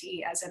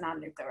NPT as a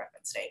non-nuclear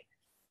weapon state.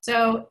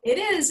 So it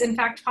is in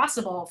fact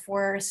possible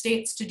for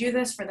states to do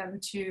this, for them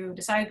to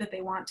decide that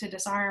they want to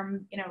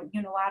disarm,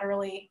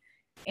 unilaterally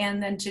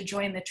and then to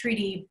join the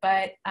treaty.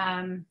 But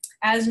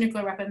as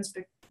nuclear weapons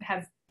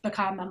have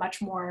become a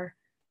much more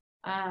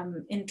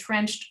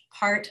entrenched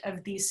part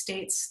of these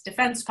states'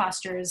 defense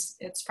postures,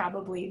 it's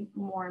probably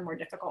more and more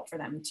difficult for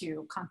them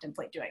to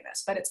contemplate doing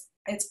this. But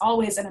it's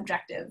always an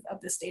objective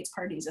of the states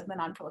parties of the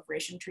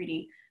Non-Proliferation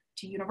Treaty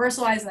to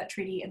universalize that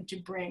treaty and to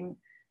bring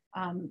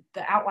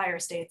the outlier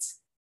states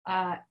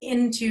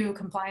into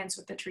compliance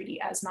with the treaty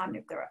as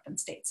non-nuclear weapon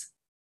states.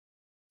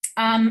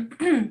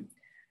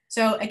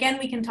 So again,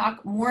 we can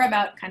talk more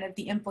about kind of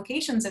the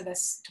implications of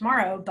this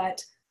tomorrow,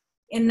 but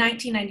in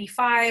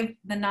 1995,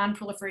 the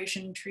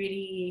Non-Proliferation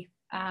Treaty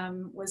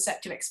was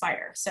set to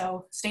expire.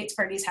 So states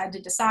parties had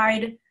to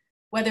decide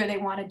whether they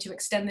wanted to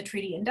extend the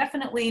treaty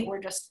indefinitely or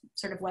just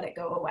sort of let it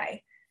go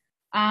away.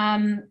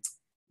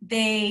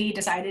 They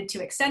decided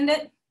to extend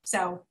it.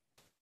 So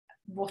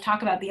we'll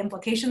talk about the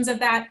implications of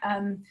that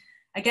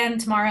again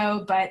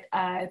tomorrow, but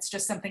it's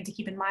just something to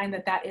keep in mind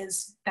that that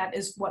is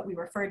what we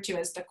refer to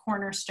as the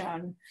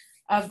cornerstone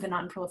of the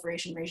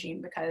non-proliferation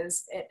regime,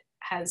 because it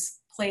has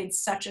played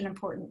such an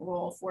important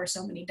role for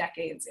so many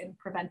decades in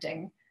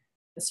preventing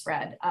the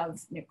spread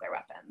of nuclear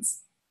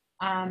weapons.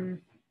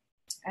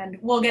 And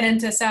we'll get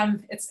into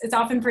some, it's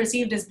often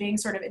perceived as being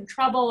sort of in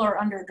trouble or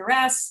under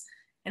duress,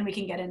 and we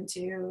can get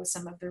into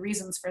some of the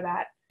reasons for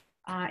that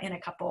in a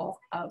couple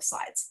of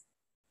slides.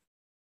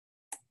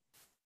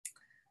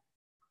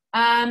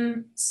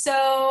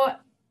 So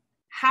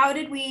how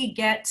did we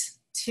get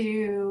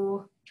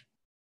to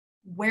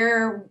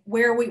where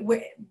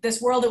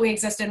this world that we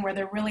exist in, where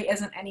there really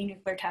isn't any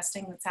nuclear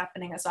testing that's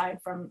happening aside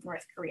from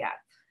North Korea?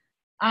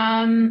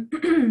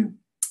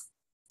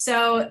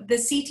 So the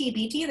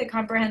CTBT, the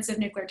Comprehensive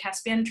Nuclear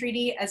Test Ban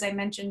Treaty, as I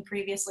mentioned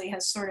previously,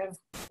 has sort of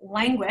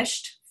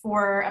languished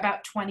for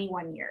about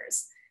 21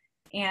 years.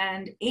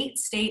 And 8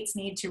 states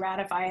need to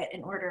ratify it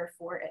in order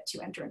for it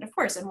to enter into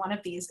force. And one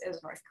of these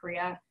is North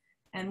Korea,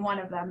 and one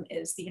of them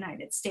is the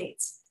United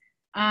States.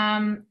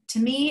 To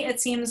me,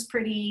 it seems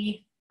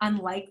pretty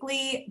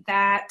unlikely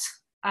that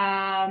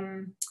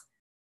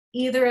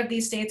either of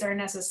these states are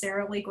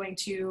necessarily going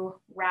to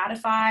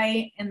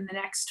ratify in the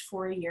next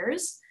 4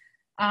 years.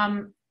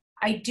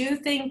 I do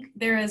think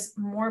there is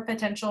more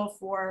potential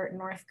for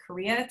North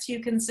Korea to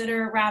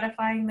consider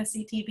ratifying the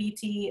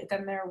CTBT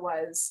than there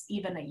was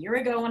even a year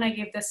ago when I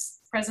gave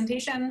this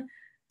presentation.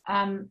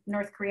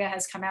 North Korea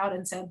has come out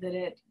and said that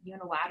it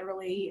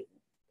unilaterally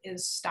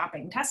is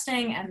stopping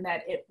testing and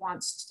that it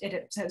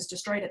has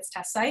destroyed its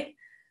test site.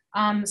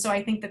 So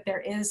I think that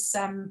there is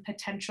some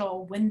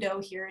potential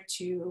window here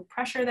to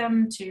pressure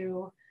them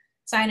to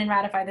sign and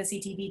ratify the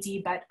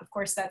CTBT, but of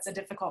course that's a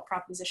difficult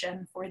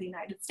proposition for the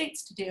United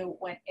States to do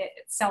when it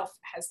itself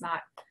has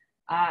not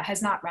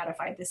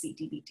ratified the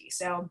CTBT.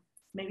 So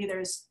maybe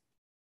there's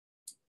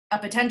a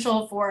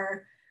potential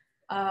for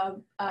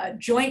a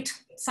joint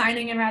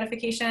signing and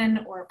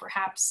ratification, or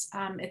perhaps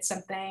it's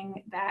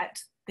something that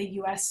the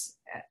US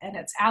and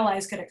its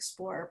allies could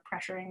explore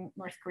pressuring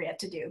North Korea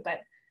to do.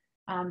 But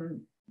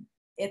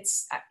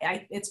it's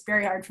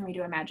very hard for me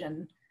to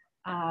imagine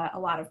a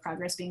lot of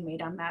progress being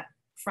made on that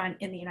front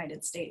in the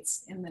United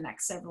States in the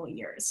next several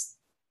years.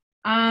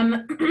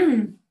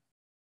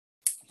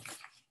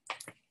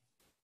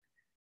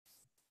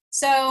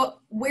 So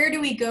where do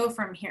we go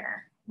from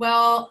here?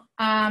 Well,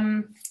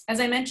 as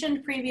I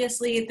mentioned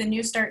previously, the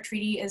New START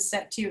Treaty is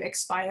set to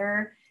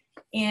expire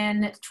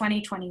in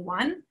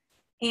 2021.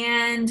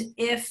 And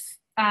if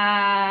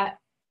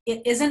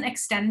it isn't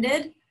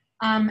extended,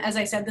 as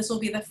I said, this will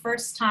be the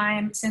first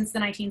time since the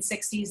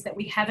 1960s that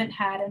we haven't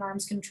had an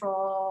arms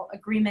control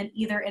agreement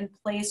either in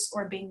place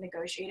or being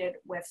negotiated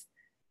with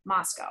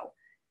Moscow.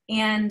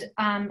 And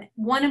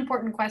one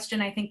important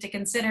question I think to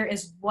consider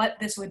is what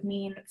this would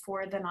mean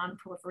for the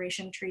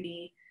Non-Proliferation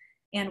Treaty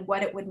and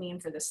what it would mean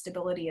for the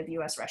stability of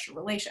US-Russia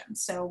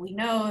relations. So we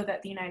know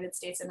that the United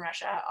States and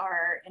Russia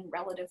are in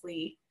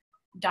relatively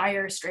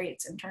dire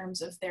straits in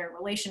terms of their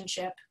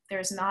relationship.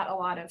 There's not a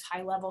lot of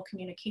high-level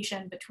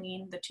communication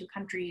between the two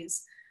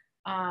countries,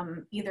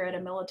 either at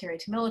a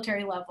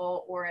military-to-military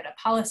level or at a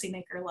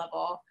policymaker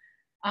level.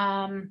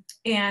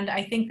 And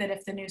I think that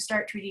if the New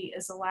START Treaty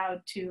is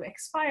allowed to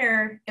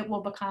expire, it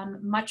will become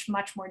much,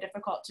 much more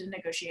difficult to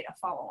negotiate a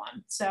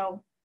follow-on.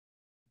 So,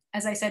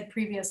 as I said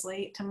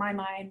previously, to my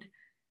mind,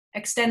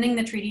 extending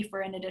the treaty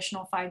for an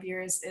additional 5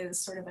 years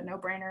is sort of a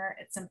no-brainer.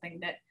 It's something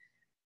that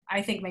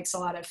I think makes a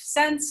lot of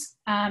sense,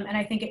 and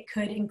I think it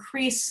could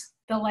increase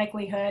the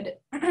likelihood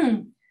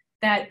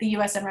that the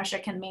US and Russia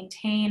can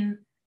maintain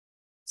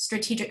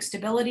strategic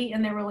stability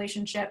in their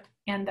relationship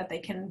and that they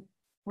can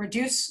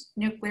reduce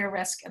nuclear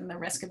risk and the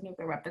risk of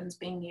nuclear weapons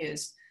being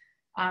used,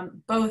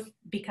 both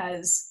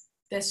because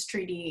this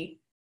treaty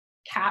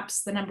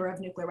caps the number of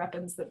nuclear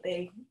weapons that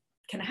they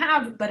can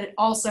have, but it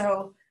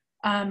also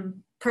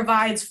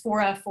provides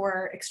fora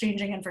for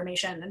exchanging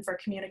information and for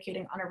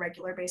communicating on a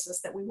regular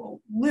basis that we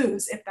will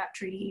lose if that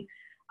treaty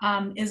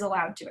is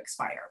allowed to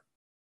expire.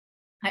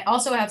 I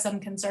also have some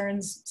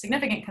concerns,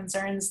 significant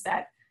concerns,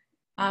 that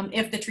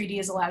if the treaty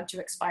is allowed to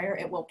expire,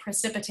 it will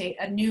precipitate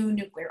a new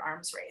nuclear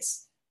arms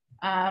race.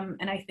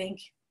 And I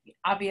think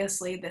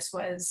obviously this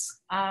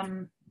was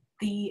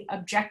the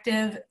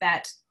objective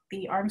that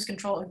the arms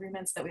control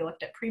agreements that we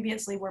looked at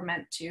previously were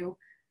meant to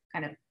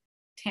kind of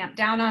tamp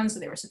down on. So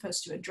they were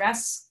supposed to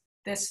address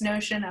this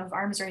notion of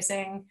arms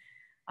racing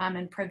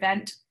and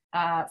prevent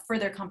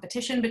further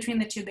competition between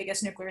the two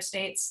biggest nuclear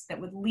states that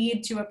would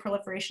lead to a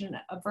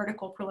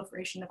vertical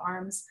proliferation of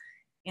arms.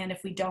 And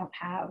if we don't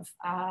have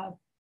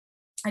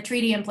a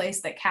treaty in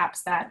place that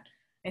caps that,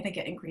 I think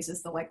it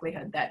increases the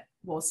likelihood that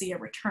we'll see a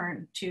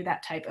return to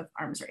that type of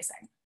arms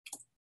racing.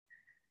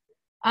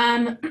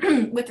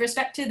 With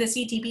respect to the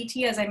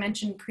CTBT, as I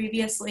mentioned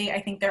previously, I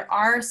think there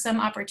are some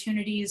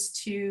opportunities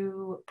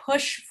to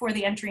push for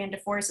the entry into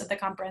force of the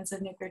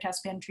Comprehensive Nuclear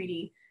Test Ban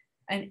Treaty,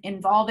 and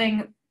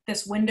involving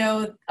this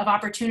window of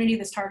opportunity,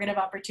 this target of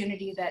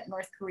opportunity that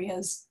North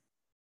Korea's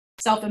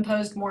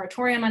self-imposed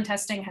moratorium on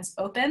testing has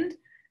opened.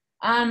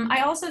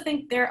 I also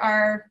think there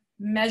are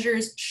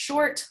measures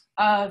short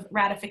of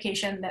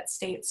ratification that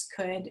states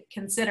could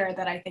consider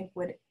that I think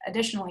would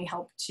additionally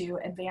help to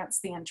advance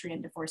the entry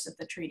into force of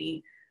the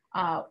treaty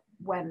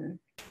when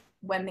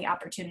the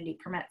opportunity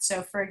permits.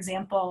 So for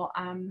example,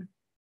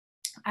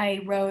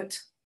 I wrote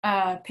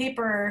a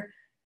paper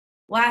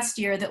last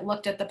year that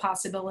looked at the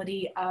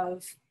possibility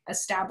of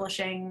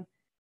establishing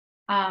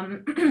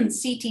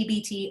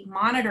CTBT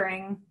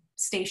monitoring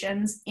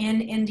stations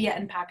in India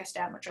and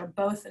Pakistan, which are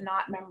both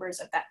not members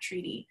of that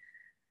treaty.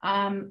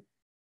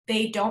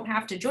 They don't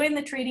have to join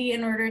the treaty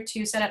in order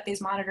to set up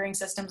these monitoring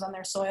systems on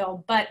their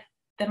soil, but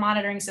the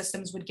monitoring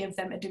systems would give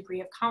them a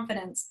degree of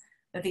confidence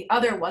that the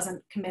other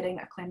wasn't committing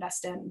a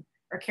clandestine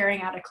or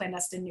carrying out a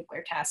clandestine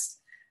nuclear test.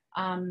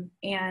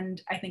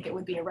 And I think it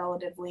would be a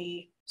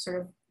relatively sort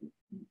of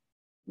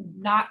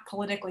not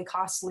politically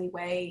costly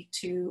way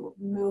to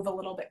move a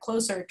little bit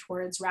closer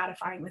towards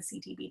ratifying the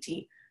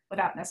CTBT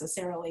without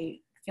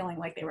necessarily feeling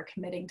like they were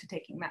committing to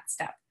taking that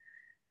step.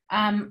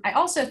 I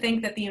also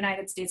think that the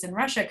United States and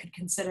Russia could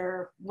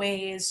consider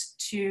ways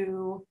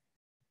to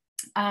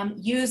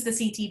use the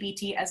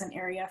CTBT as an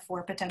area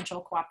for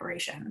potential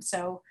cooperation.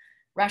 So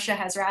Russia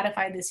has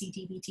ratified the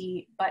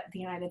CTBT, but the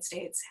United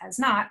States has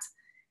not.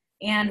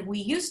 And we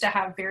used to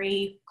have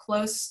very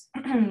close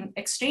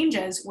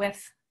exchanges with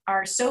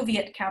our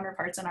Soviet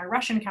counterparts and our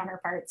Russian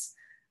counterparts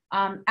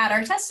at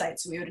our test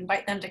sites. We would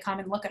invite them to come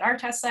and look at our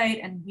test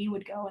site, and we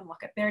would go and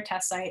look at their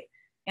test site.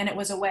 And it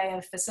was a way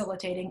of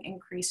facilitating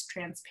increased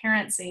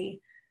transparency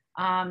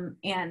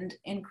and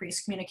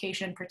increased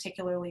communication,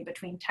 particularly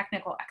between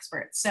technical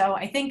experts. So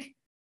I think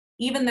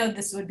even though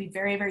this would be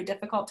very, very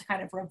difficult to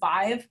kind of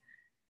revive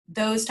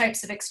those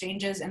types of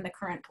exchanges in the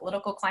current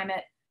political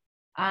climate,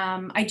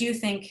 I do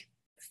think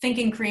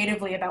thinking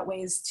creatively about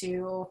ways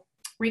to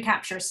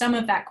recapture some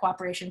of that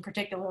cooperation,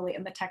 particularly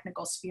in the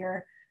technical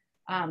sphere,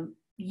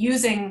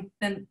 using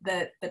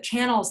the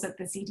channels that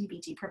the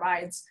CTBT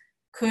provides,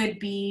 could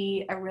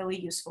be a really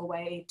useful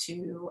way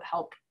to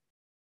help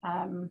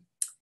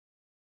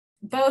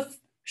both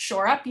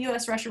shore up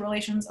US-Russia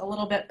relations a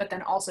little bit, but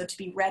then also to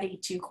be ready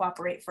to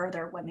cooperate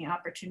further when the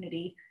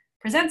opportunity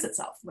presents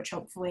itself, which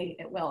hopefully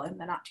it will in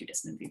the not too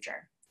distant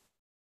future.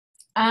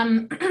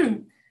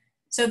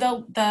 So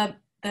the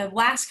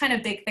last kind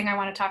of big thing I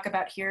want to talk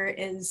about here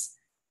is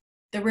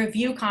the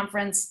review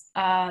conference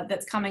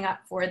that's coming up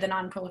for the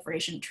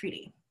Non-Proliferation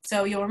Treaty.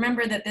 So you'll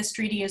remember that this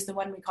treaty is the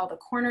one we call the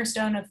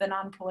cornerstone of the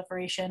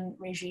non-proliferation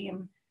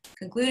regime,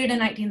 concluded in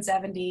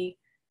 1970.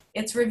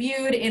 It's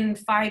reviewed in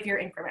 5-year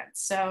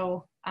increments.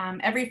 So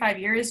every 5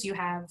 years you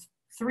have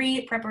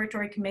 3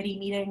 preparatory committee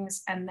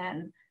meetings and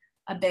then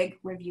a big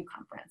review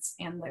conference.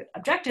 And the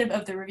objective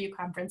of the review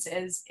conference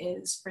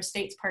is for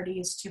states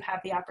parties to have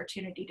the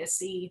opportunity to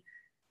see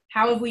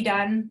how have we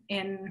done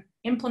in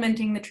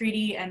implementing the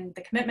treaty and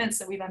the commitments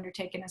that we've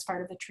undertaken as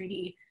part of the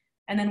treaty,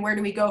 and then where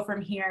do we go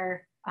from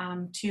here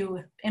to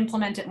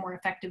implement it more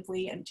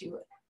effectively and to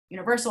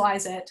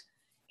universalize it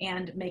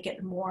and make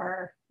it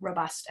more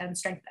robust and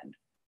strengthened.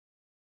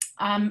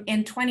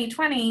 In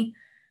 2020,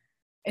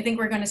 I think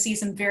we're going to see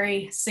some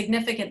very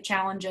significant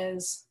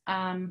challenges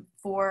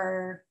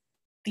for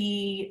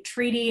the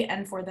treaty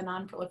and for the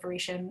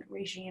non-proliferation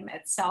regime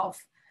itself.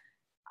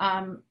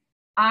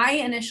 I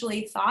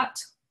initially thought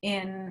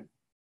in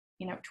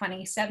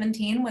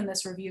 2017, when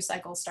this review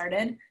cycle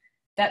started,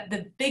 that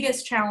the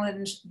biggest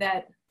challenge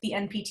that the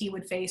NPT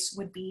would face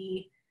would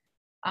be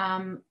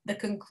the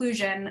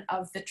conclusion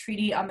of the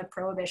Treaty on the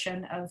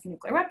Prohibition of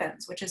Nuclear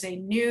Weapons, which is a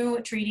new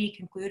treaty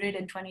concluded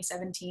in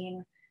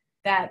 2017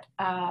 that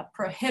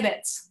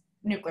prohibits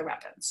nuclear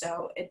weapons.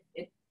 So it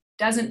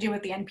doesn't do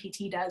what the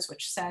NPT does,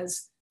 which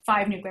says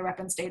 5 nuclear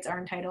weapon states are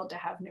entitled to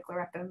have nuclear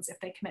weapons if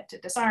they commit to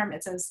disarm.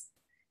 It says,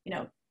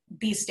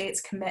 these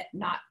states commit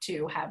not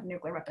to have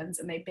nuclear weapons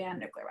and they ban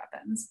nuclear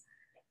weapons.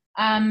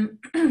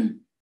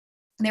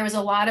 There was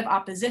a lot of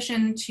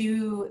opposition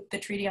to the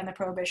Treaty on the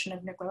Prohibition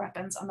of Nuclear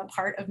Weapons on the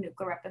part of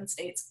nuclear weapon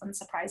states,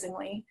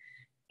 unsurprisingly.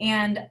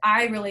 And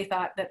I really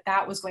thought that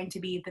that was going to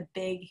be the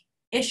big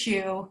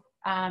issue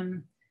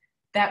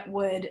that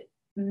would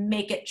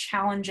make it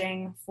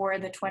challenging for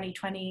the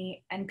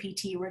 2020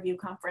 NPT review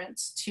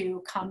conference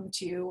to come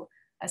to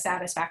a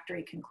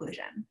satisfactory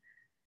conclusion.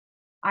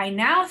 I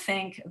now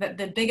think that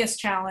the biggest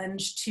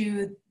challenge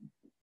to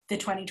the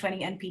 2020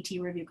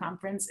 NPT review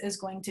conference is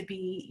going to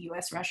be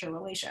US-Russia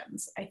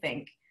relations. I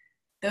think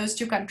those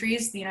two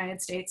countries, the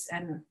United States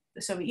and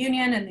the Soviet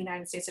Union, and the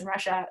United States and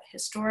Russia,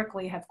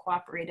 historically have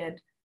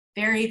cooperated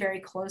very, very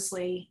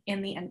closely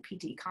in the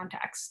NPT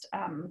context.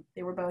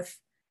 They were both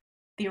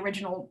the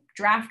original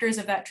drafters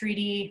of that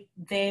treaty.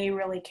 They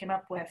really came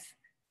up with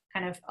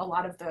kind of a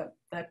lot of the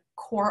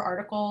core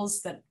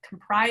articles that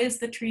comprise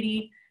the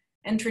treaty.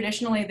 And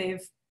traditionally,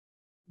 they've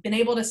been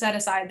able to set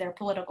aside their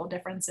political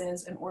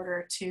differences in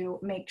order to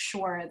make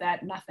sure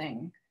that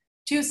nothing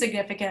too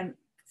significant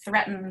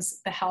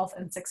threatens the health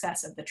and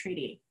success of the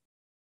treaty.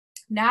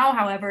 Now,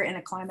 however, in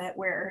a climate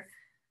where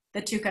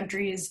the two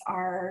countries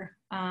are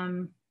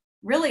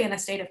really in a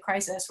state of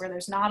crisis, where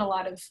there's not a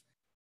lot of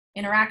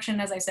interaction,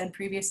 as I said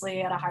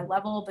previously, at a high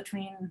level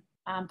between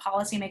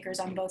policymakers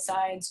on both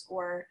sides,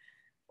 or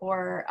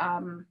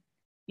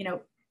you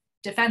know,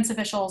 defense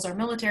officials or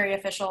military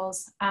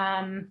officials,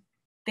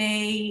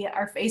 they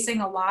are facing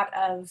a lot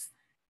of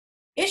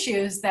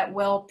issues that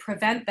will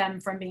prevent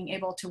them from being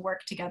able to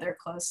work together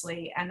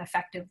closely and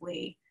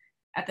effectively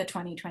at the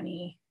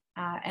 2020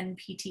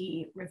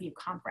 NPT review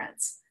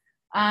conference.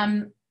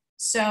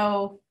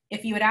 So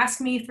if you had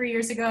asked me 3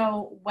 years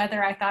ago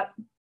whether I thought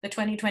the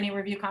 2020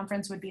 review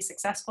conference would be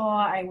successful,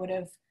 I would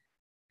have,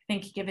 I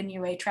think, given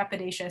you a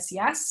trepidatious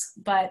yes,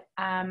 but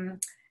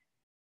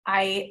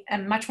I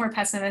am much more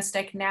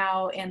pessimistic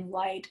now in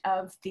light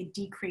of the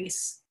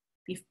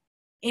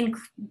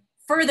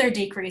further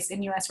decrease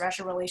in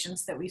US-Russia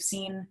relations that we've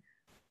seen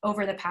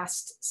over the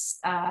past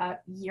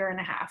year and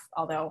a half,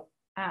 although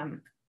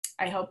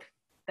I hope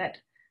that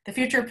the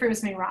future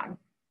proves me wrong.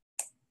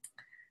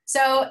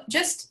 So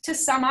just to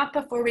sum up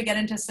before we get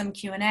into some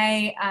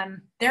Q&A,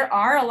 there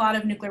are a lot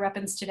of nuclear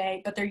weapons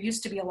today, but there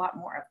used to be a lot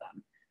more of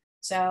them.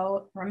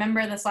 So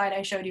remember, the slide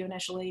I showed you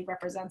initially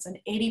represents an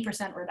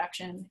 80%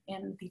 reduction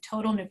in the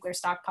total nuclear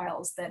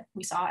stockpiles that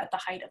we saw at the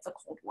height of the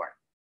Cold War.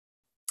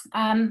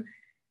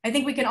 I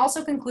think we can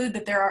also conclude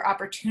that there are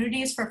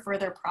opportunities for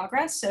further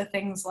progress. So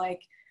things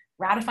like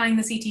ratifying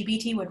the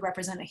CTBT would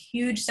represent a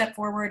huge step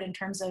forward in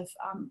terms of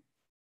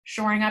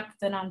shoring up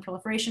the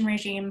non-proliferation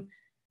regime.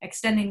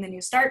 Extending the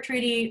New START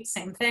treaty,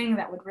 same thing,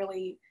 that would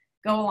really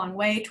go a long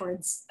way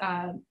towards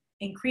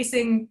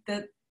increasing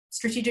the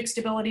strategic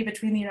stability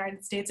between the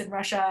United States and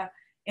Russia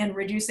and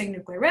reducing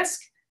nuclear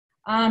risk.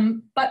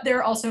 But there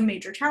are also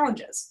major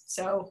challenges.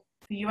 So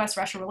the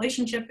US-Russia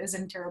relationship is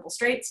in terrible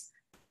straits.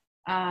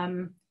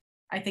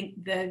 I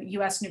think the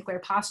US nuclear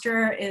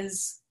posture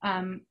is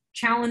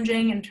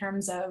challenging in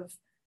terms of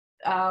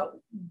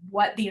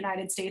what the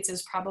United States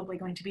is probably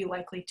going to be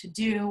likely to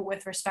do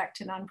with respect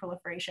to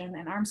non-proliferation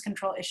and arms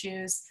control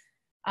issues.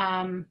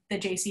 The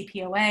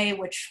JCPOA,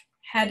 which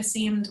had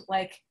seemed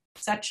like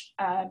such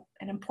an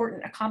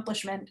important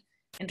accomplishment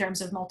in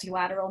terms of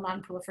multilateral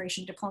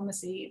non-proliferation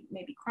diplomacy,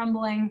 may be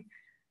crumbling.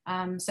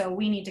 So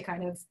we need to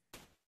kind of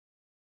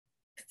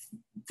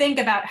think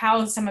about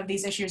how some of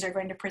these issues are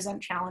going to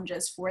present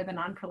challenges for the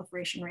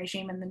non-proliferation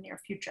regime in the near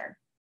future.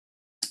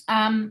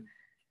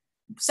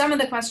 Some of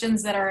the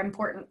questions that are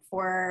important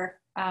for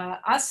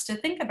us to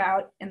think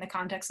about in the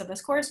context of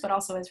this course, but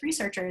also as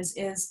researchers,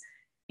 is,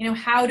 you know,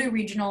 how do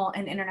regional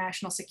and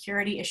international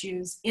security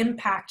issues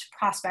impact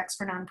prospects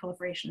for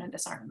non-proliferation and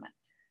disarmament?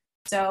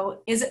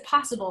 So is it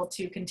possible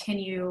to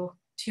continue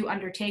to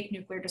undertake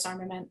nuclear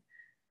disarmament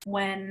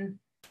when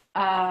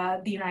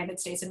the United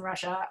States and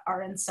Russia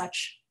are in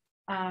such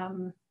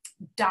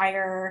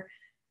dire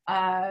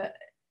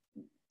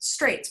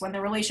straits, when the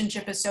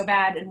relationship is so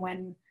bad and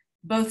when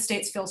both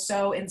states feel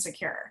so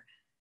insecure?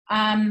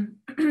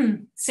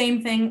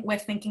 Same thing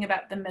with thinking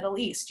about the Middle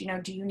East. You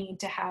know, do you need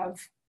to have,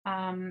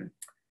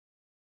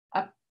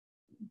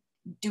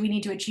 do we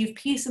need to achieve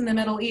peace in the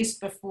Middle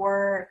East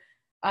before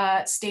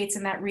states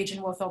in that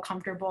region will feel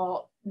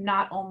comfortable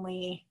not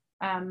only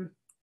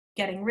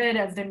getting rid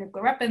of their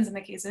nuclear weapons in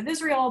the case of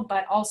Israel,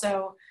 but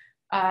also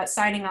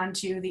signing on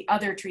to the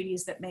other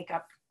treaties that make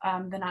up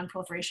the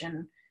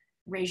non-proliferation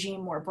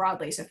regime more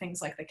broadly? So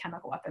things like the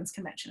Chemical Weapons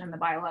Convention and the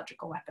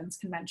Biological Weapons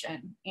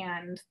Convention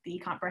and the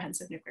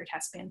Comprehensive Nuclear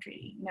Test Ban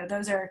Treaty. You know,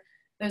 those are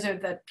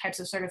the types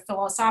of sort of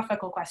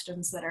philosophical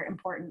questions that are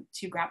important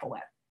to grapple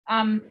with.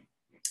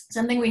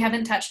 Something we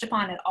haven't touched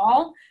upon at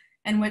all,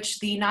 and which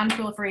the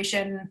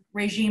non-proliferation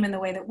regime in the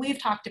way that we've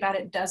talked about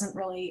it doesn't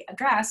really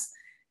address,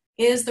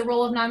 is the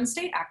role of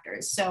non-state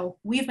actors. So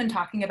we've been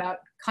talking about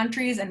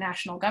countries and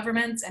national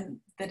governments and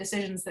the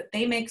decisions that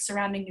they make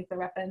surrounding nuclear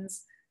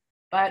weapons.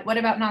 But what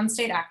about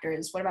non-state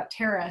actors? What about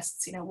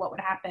terrorists? You know, what would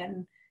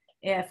happen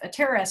if a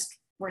terrorist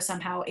were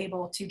somehow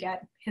able to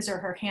get his or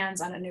her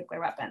hands on a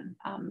nuclear weapon?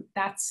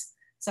 That's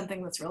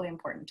something that's really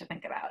important to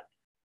think about.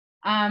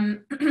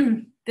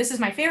 This is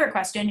my favorite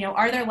question. You know,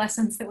 are there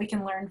lessons that we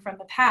can learn from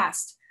the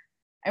past?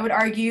 I would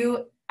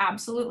argue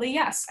absolutely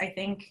yes. I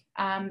think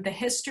the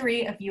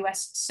history of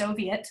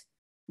US-Soviet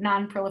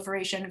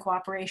non-proliferation,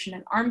 cooperation,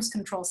 and arms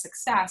control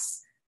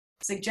success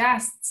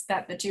suggests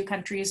that the two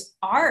countries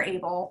are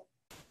able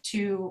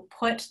to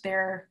put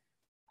their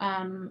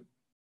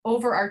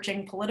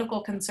overarching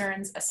political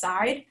concerns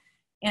aside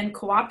and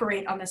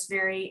cooperate on this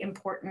very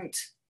important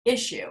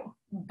issue.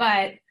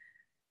 But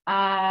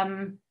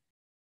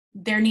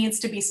there needs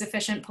to be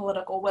sufficient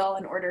political will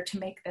in order to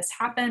make this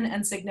happen,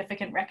 and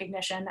significant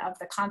recognition of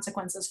the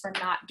consequences for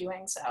not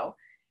doing so.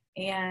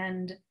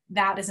 And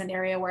that is an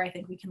area where I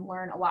think we can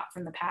learn a lot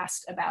from the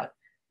past about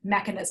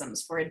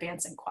mechanisms for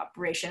advancing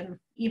cooperation,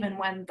 even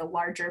when the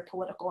larger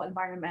political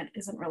environment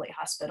isn't really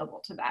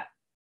hospitable to that.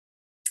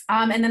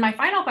 And then my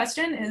final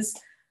question is,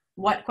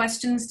 what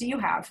questions do you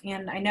have?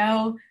 And I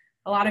know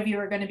a lot of you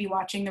are going to be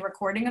watching the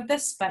recording of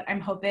this, but I'm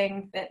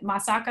hoping that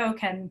Masako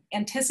can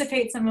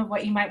anticipate some of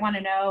what you might want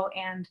to know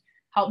and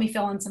help me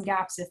fill in some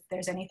gaps if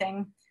there's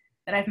anything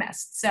that I've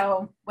missed.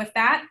 So with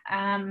that,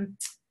 I'm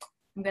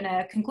going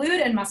to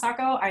conclude, and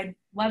Masako, I'd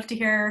love to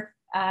hear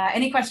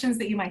any questions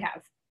that you might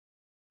have.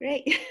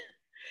 Great.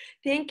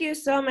 Thank you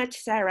so much,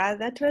 Sarah.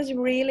 That was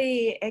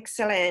really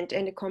excellent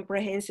and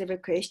comprehensive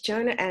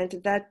question,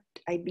 and that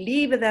I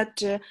believe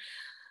that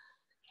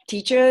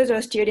teachers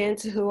or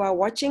students who are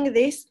watching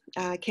this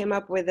came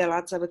up with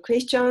lots of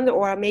questions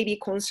or maybe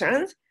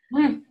concerns.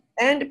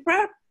 And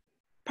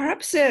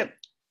perhaps,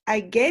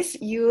 I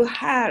guess you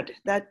heard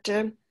that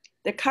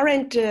the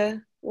current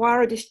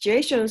world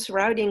situation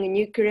surrounding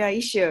nuclear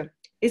issue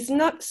is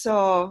not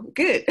so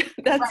good.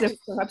 That's Right.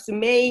 Perhaps the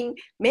main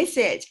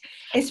message.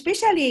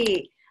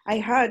 Especially, I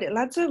heard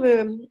lots of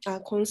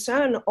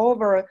concern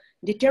over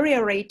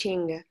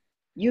deteriorating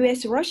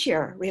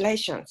US-Russia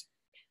relations.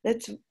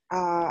 That's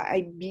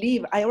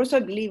I also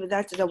believe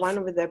that's the one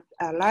of the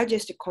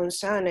largest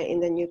concern in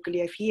the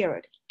nuclear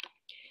field.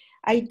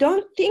 I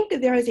don't think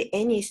there is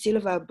any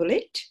silver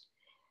bullet,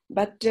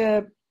 but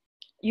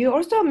you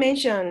also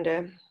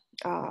mentioned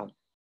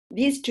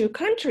these two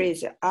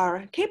countries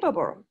are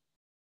capable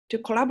to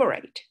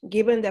collaborate,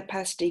 given the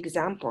past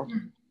example.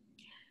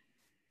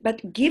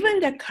 But given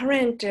the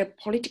current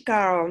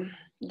political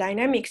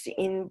dynamics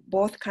in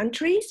both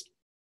countries,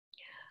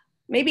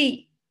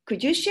 maybe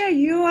could you share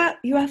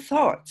your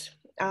thoughts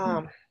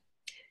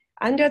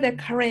under the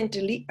current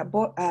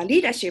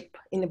leadership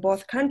in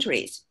both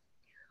countries?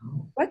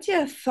 What's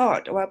your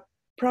thought or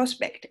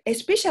prospect,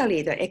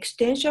 especially the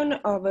extension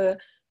of a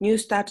New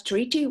START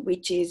treaty,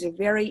 which is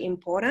very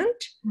important?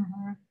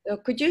 So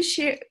could you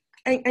share,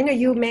 I know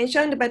you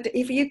mentioned, but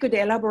if you could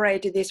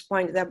elaborate this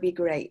point, that'd be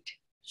great.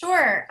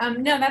 Sure.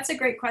 No, that's a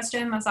great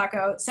question,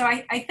 Masako. So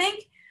I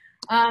think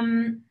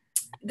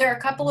there are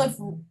a couple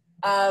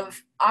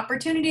of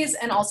opportunities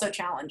and also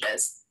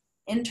challenges.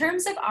 In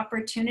terms of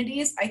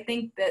opportunities, I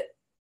think that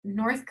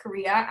North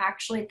Korea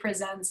actually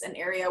presents an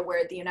area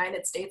where the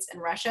United States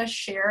and Russia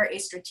share a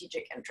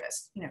strategic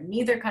interest. You know,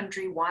 neither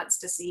country wants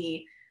to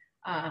see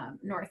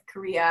North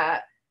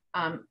Korea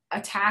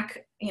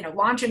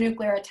launch a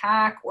nuclear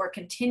attack or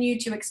continue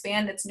to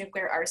expand its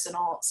nuclear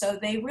arsenal. So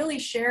they really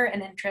share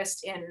an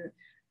interest in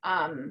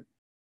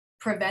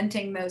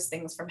preventing those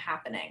things from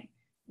happening.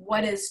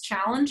 What is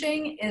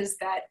challenging is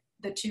that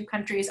the two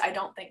countries, I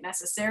don't think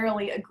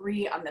necessarily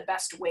agree on the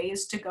best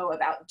ways to go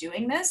about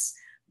doing this,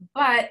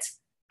 but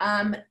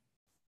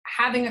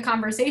having a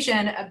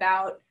conversation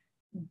about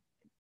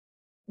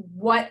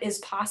what is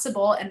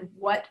possible and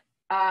what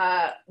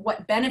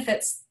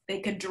benefits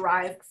they could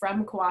derive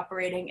from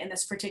cooperating in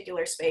this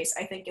particular space,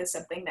 I think is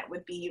something that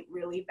would be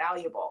really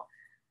valuable.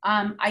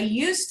 I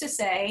used to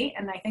say,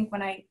 and I think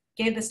when I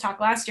gave this talk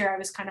last year, I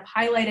was kind of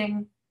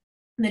highlighting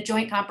the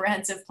Joint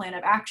Comprehensive Plan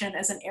of Action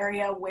as an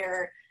area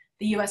where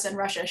the US and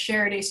Russia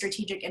shared a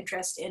strategic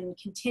interest in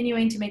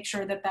continuing to make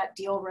sure that that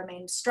deal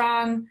remained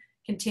strong,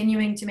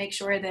 continuing to make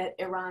sure that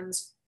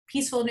Iran's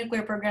peaceful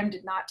nuclear program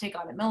did not take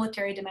on a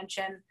military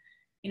dimension.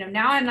 You know,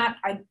 now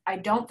I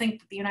don't think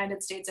that the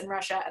United States and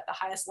Russia at the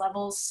highest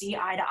levels see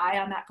eye to eye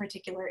on that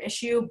particular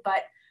issue,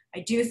 but I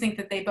do think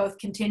that they both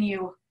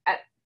continue at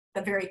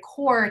the very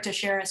core to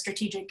share a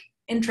strategic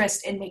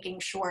interest in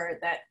making sure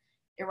that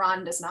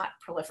Iran does not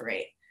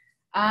proliferate.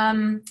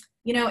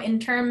 You know, in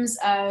terms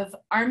of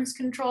arms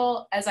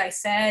control, as I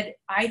said,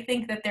 I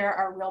think that there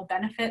are real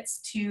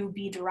benefits to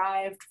be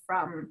derived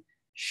from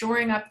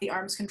shoring up the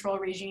arms control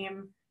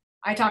regime.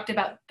 I talked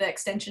about the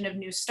extension of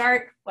New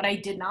START. What I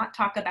did not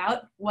talk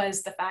about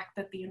was the fact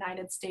that the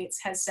United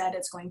States has said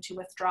it's going to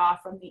withdraw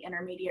from the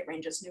Intermediate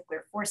Ranges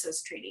Nuclear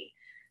Forces Treaty.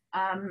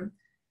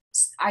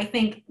 I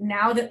think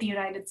now that the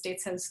United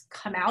States has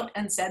come out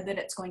and said that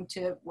it's going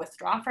to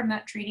withdraw from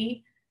that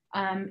treaty,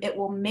 it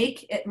will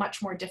make it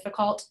much more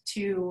difficult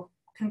to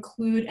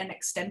conclude an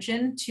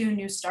extension to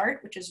New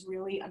START, which is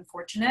really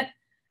unfortunate.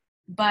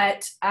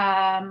 But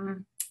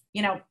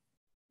you know,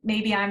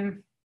 maybe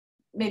I'm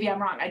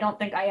wrong. I don't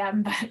think I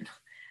am,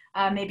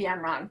 but maybe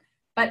I'm wrong.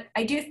 But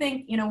I do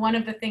think, you know, one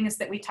of the things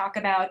that we talk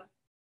about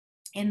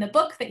in the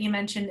book that you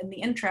mentioned in the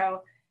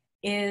intro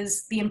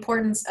is the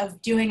importance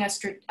of doing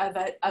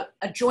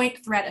a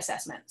joint threat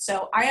assessment.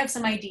 So I have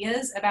some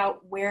ideas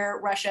about where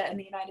Russia and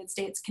the United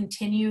States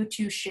continue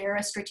to share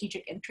a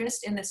strategic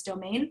interest in this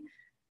domain,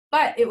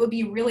 but it would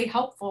be really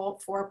helpful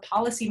for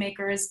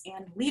policymakers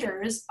and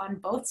leaders on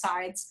both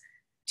sides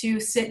to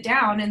sit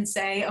down and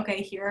say,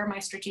 okay, here are my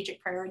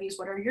strategic priorities.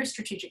 What are your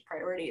strategic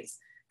priorities?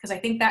 Because I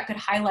think that could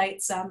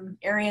highlight some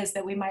areas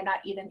that we might not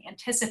even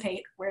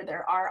anticipate where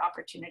there are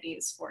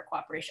opportunities for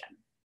cooperation.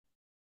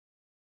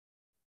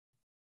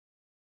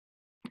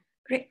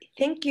 Great,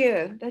 thank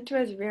you. That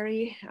was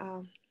very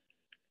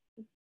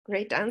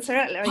great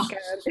answer. Like,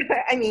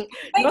 I mean,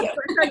 you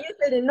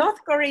said North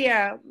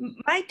Korea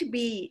might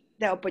be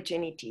the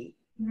opportunity.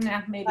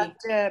 Yeah, maybe.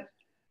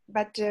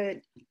 But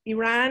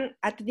Iran,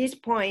 at this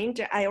point,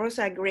 I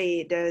also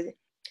agree that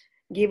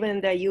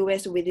given the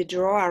US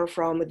withdrawal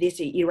from this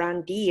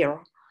Iran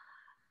deal,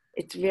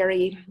 it's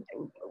very,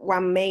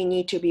 one may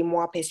need to be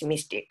more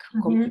pessimistic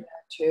compared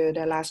to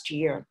the last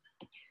year.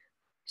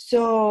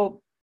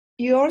 So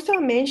you also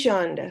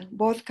mentioned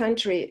both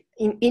countries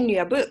in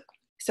your book.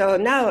 So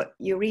now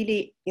you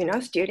really,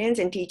 students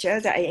and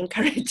teachers, I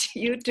encourage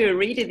you to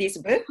read this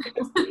book.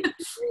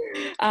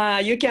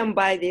 You can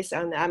buy this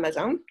on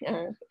Amazon.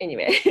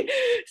 Anyway,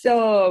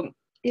 so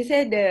you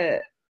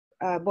said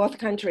both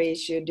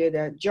countries should do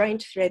the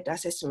joint threat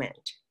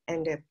assessment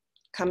and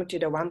come to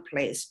the one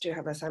place to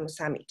have some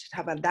summit, to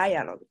have a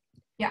dialogue.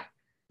 Yeah.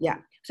 Yeah.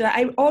 So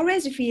I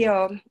always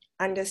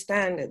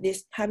understand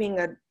this having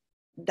a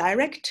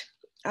direct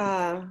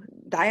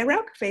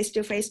dialogue,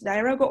 face-to-face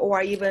dialogue,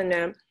 or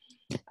even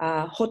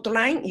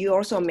hotline you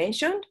also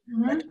mentioned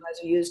that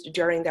was used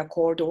during the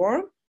Cold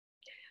War.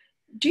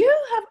 Do you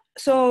have,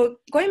 so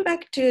going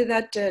back to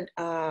that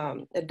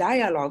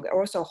dialogue,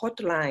 also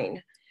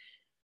hotline,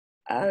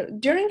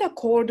 during the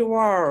Cold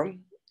War,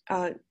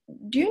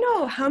 do you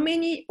know how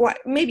many, well,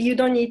 maybe you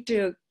don't need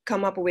to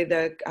come up with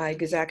the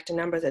exact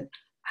numbers,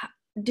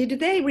 did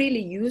they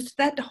really use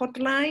that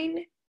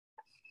hotline?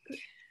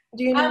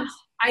 Do you know?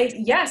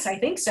 Yes, I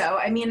think so.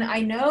 I mean,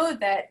 I know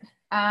that,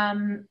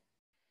 I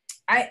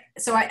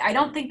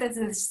don't think that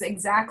this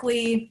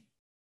exactly,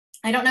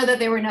 I don't know that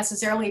they were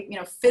necessarily,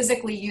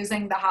 physically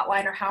using the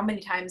hotline or how many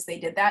times they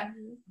did that,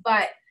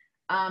 but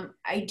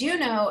I do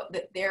know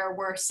that there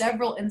were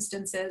several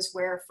instances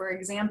where, for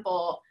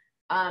example,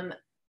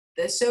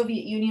 the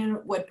Soviet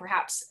Union would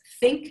perhaps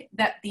think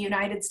that the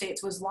United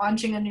States was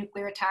launching a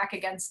nuclear attack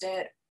against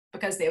it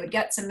because they would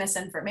get some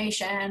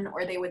misinformation,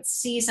 or they would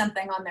see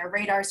something on their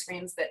radar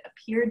screens that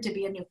appeared to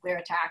be a nuclear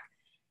attack.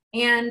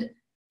 And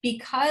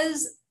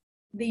because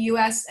the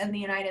US and the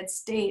United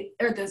States,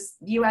 or the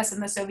US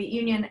and the Soviet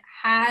Union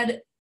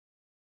had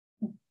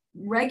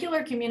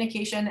regular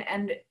communication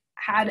and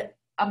had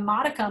a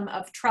modicum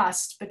of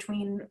trust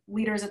between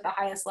leaders at the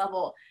highest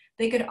level,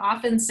 they could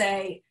often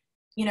say,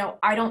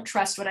 I don't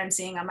trust what I'm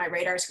seeing on my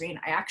radar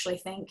screen. I actually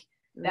think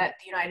that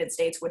the United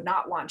States would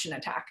not launch an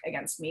attack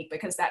against me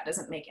because that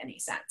doesn't make any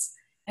sense.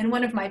 And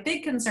one of my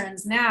big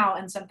concerns now,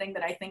 and something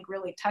that I think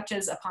really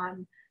touches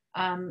upon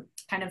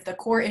kind of the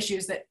core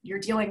issues that you're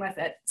dealing with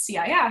at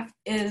CIF,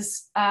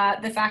 is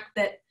the fact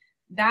that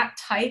that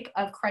type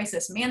of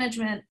crisis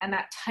management and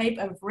that type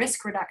of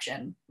risk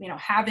reduction,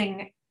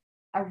 having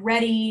a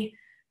ready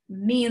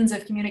means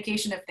of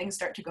communication if things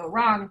start to go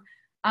wrong,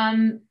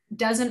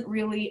 doesn't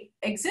really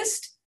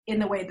exist in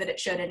the way that it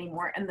should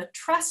anymore. And the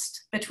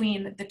trust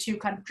between the two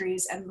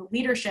countries and the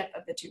leadership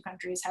of the two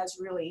countries has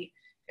really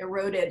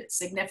eroded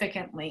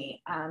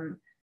significantly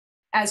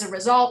as a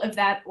result of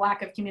that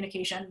lack of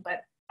communication,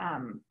 but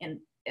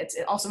it's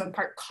also in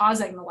part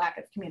causing the lack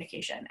of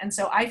communication. And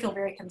so I feel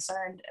very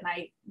concerned, and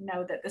I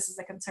know that this is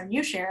a concern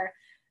you share,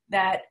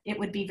 that it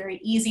would be very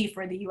easy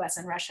for the US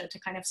and Russia to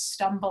kind of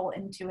stumble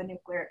into a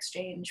nuclear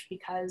exchange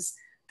because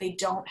they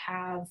don't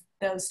have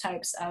those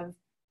types of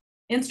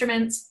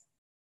instruments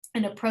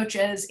and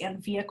approaches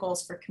and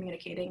vehicles for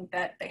communicating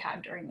that they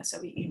had during the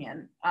Soviet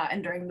Union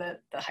and during the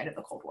height of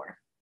the Cold War.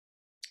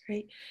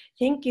 Great,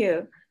 thank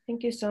you.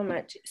 Thank you so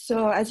much.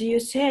 So as you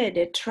said,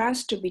 the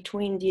trust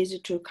between these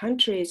two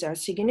countries are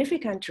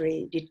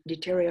significantly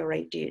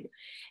deteriorated.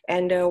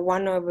 And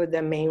one of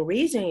the main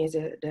reasons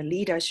is the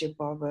leadership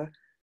of,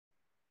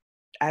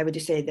 I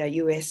would say, the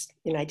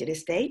United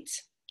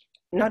States,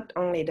 not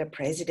only the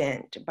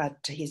president, but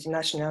his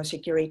national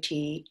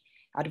security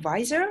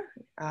advisor.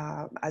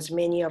 As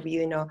many of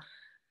you know,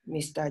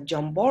 Mr.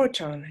 John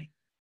Bolton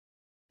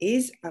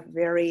is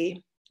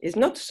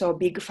not so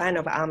big fan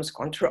of arms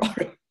control,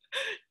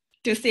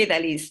 to say the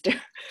least.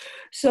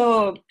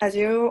 So as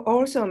you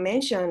also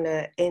mentioned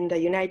in the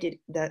United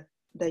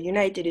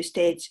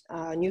States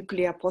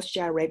nuclear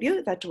posture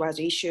review that was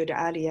issued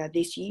earlier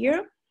this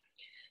year,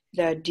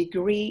 the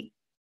degree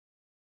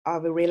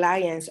of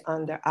reliance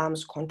on the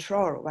arms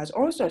control was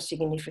also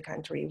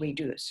significantly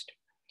reduced.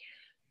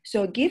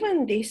 So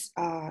given this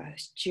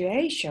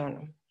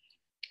situation,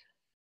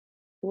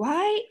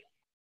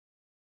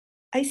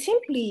 I'm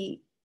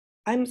simply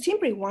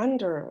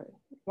wondering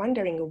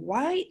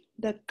why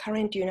the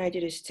current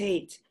United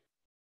States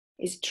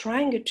is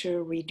trying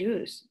to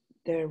reduce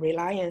the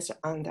reliance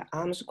on the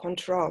arms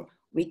control,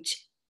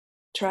 which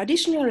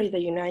traditionally the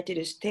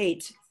United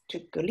States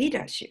took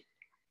leadership.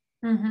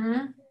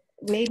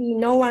 Maybe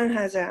no one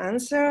has an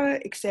answer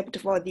except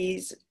for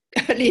these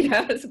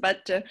leaders,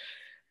 but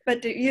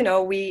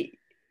we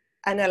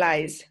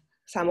analyze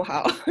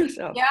somehow.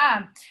 So.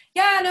 Yeah,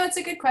 no, it's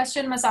a good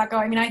question, Masako.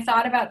 I mean, I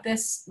thought about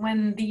this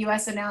when the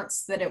US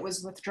announced that it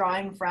was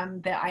withdrawing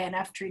from the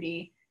INF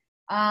treaty.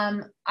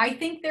 I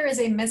think there is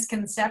a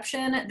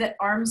misconception that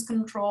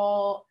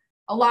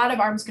a lot of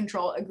arms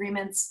control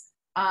agreements,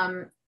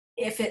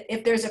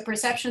 if there's a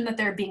perception that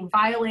they're being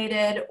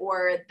violated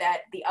or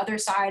that the other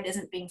side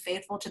isn't being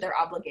faithful to their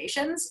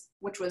obligations,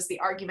 which was the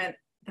argument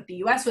that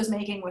the US was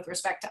making with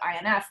respect to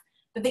INF,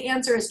 that the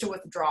answer is to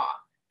withdraw,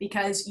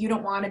 because you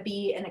don't want to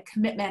be in a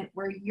commitment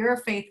where you're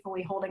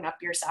faithfully holding up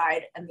your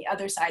side and the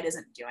other side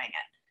isn't doing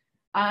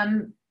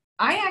it.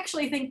 I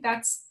actually think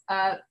that's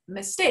a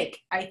mistake.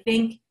 I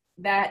think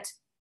that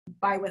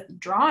by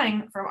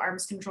withdrawing from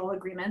arms control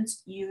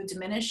agreements, you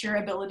diminish your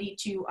ability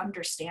to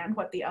understand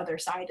what the other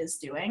side is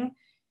doing.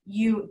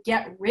 You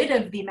get rid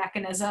of the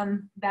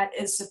mechanism that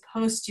is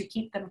supposed to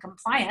keep them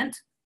compliant.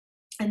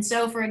 And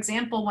so, for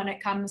example, when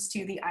it comes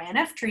to the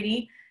INF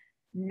treaty,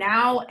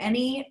 now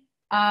any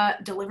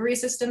delivery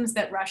systems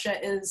that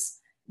Russia is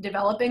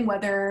developing,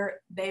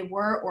 whether they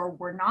were or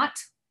were not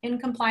in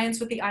compliance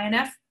with the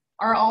INF,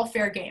 are all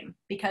fair game,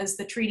 because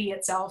the treaty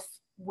itself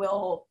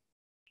will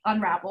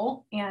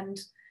unravel and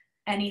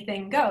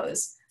anything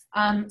goes.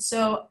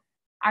 So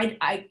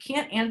I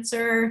can't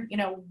answer,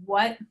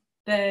 what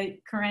the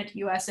current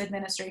US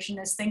administration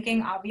is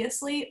thinking,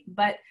 obviously,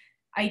 but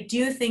I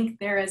do think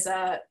there is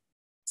a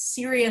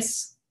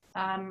serious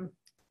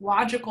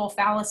logical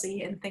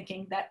fallacy in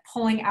thinking that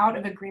pulling out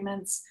of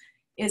agreements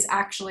is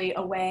actually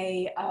a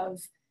way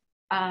of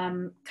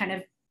kind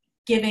of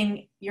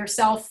giving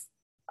yourself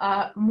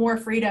more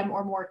freedom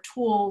or more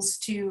tools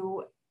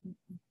to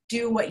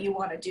do what you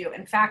want to do.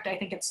 In fact, I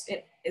think it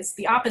is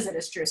the opposite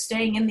is true.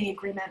 Staying in the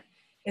agreement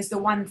is the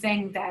one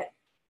thing that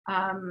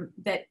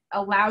that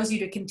allows you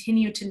to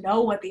continue to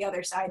know what the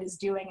other side is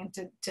doing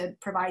and to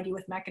provide you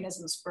with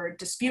mechanisms for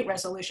dispute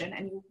resolution,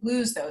 and you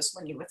lose those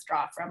when you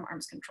withdraw from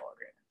arms control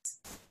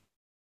agreements.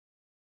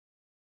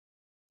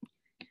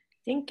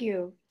 Thank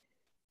you.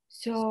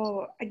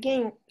 So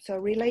again,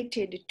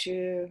 related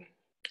to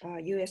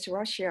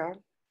US-Russia,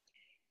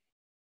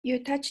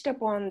 you touched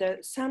upon the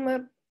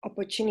some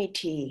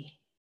opportunity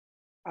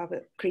of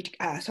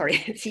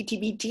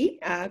CTBT,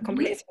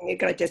 Comprehensive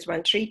Nuclear Test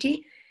Ban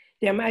Treaty.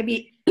 There might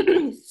be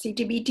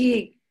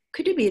CTBT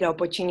could be the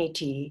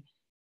opportunity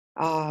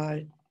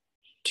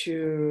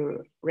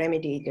to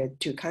remedy the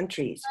two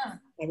countries'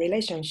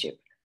 relationship.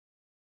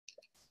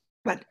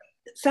 But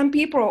some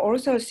people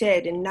also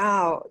said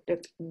now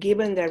that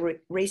given the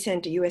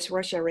recent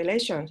US-Russia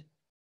relations,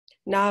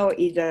 now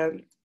is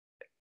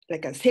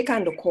like a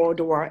second Cold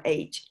War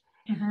age.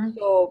 Mm-hmm.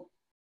 So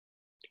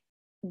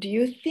do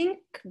you think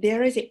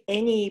there is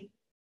any,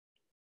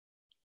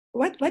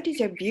 what is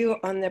your view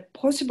on the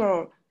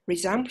possible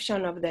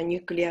resumption of the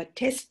nuclear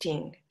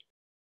testing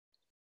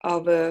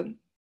of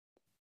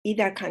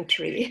either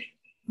country?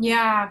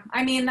 Yeah,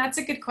 I mean, that's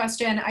a good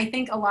question. I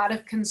think a lot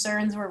of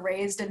concerns were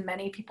raised in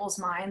many people's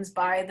minds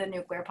by the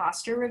Nuclear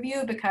Posture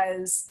Review,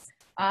 because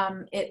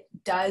it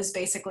does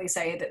basically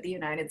say that the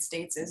United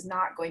States is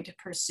not going to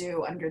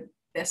pursue under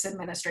this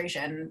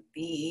administration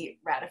the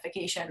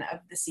ratification of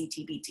the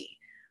CTBT.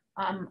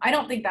 I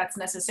don't think that's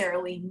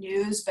necessarily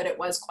news, but it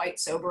was quite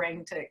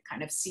sobering to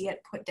kind of see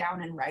it put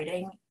down in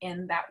writing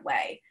in that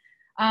way.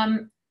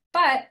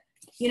 But,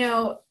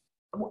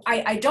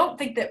 I don't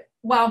think that,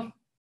 well,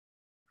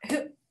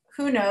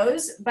 who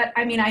knows? But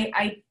I mean,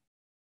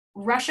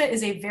 Russia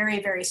is a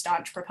very, very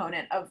staunch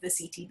proponent of the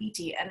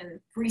CTBT, and in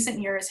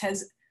recent years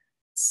has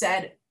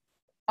said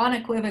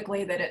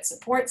unequivocally that it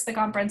supports the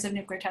Comprehensive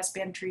Nuclear Test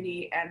Ban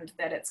Treaty and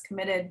that it's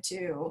committed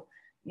to,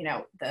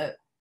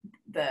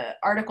 the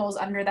articles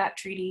under that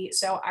treaty.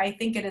 So I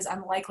think it is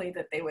unlikely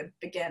that they would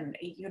begin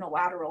a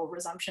unilateral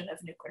resumption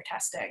of nuclear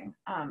testing,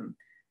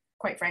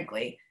 quite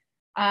frankly.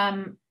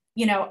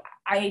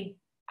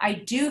 I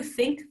do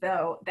think,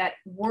 though, that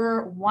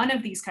we're one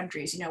of these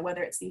countries,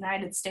 whether it's the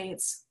United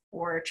States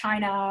or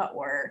China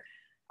or,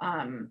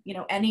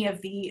 any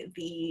of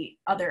the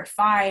other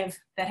 5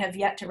 that have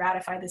yet to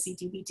ratify the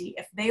CTBT,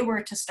 if they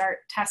were to start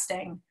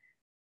testing,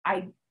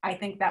 I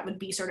think that would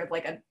be sort of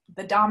like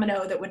the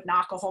domino that would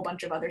knock a whole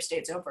bunch of other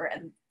states over,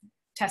 and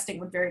testing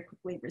would very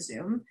quickly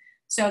resume.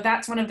 So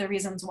that's one of the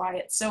reasons why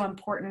it's so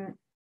important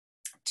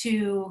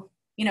to,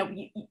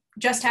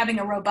 just having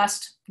a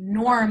robust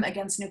norm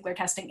against nuclear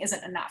testing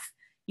isn't enough.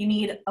 You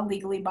need a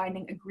legally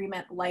binding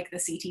agreement like the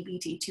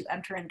CTBT to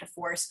enter into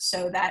force,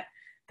 so that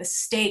the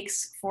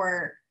stakes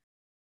for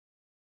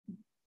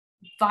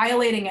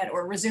violating it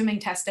or resuming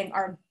testing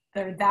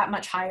they're that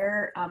much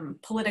higher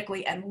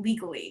politically and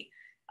legally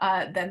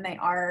than they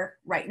are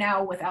right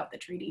now without the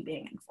treaty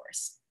being in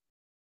force.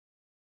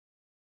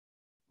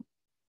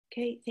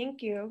 Okay,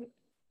 thank you.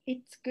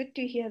 It's good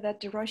to hear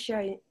that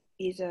Russia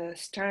is a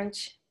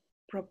staunch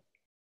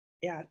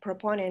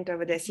proponent of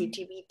the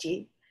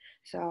CTBT.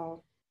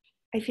 So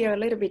I feel a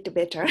little bit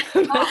better.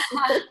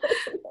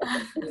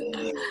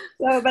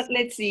 But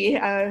let's see.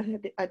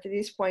 At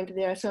this point,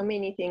 there are so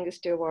many things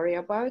to worry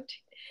about.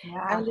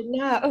 Yeah. And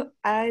now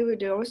I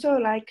would also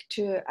like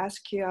to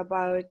ask you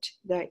about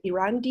the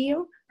Iran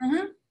deal.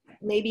 Mm-hmm.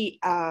 Maybe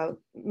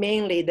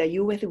mainly the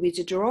U.S.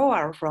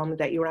 withdrawal from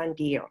the Iran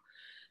deal.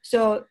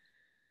 So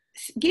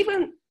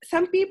given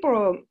some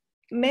people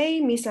may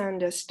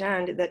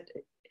misunderstand that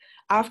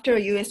after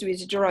U.S.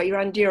 withdrawal,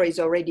 Iran deal is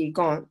already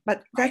gone,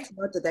 but that's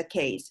not the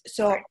case.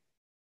 So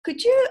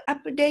could you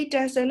update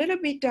us a little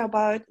bit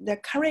about the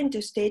current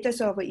status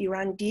of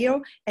Iran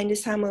deal and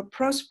some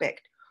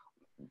prospect?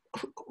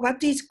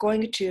 What is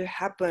going to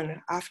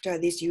happen after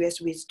this U.S.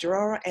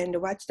 withdrawal, and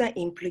what's the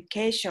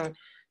implication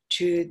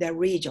to the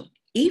region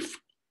if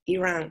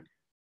Iran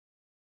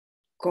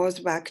goes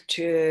back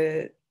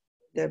to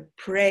the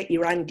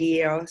pre-Iran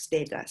deal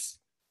status?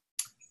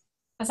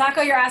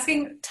 Masako, you're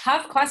asking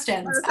tough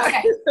questions.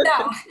 Okay,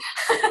 so,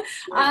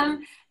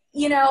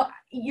 you know,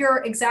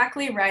 you're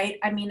exactly right.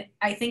 I mean,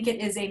 I think it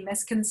is a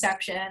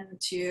misconception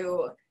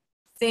to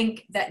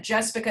think that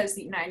just because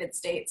the United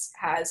States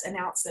has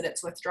announced that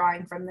it's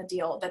withdrawing from the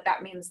deal,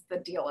 that means the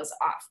deal is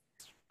off.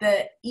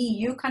 The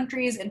EU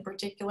countries in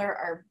particular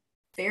are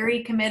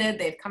very committed.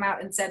 They've come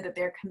out and said that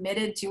they're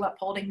committed to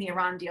upholding the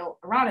Iran deal.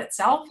 Iran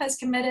itself has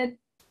committed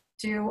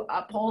to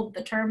uphold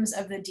the terms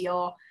of the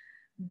deal.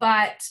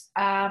 But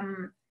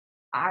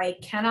I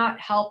cannot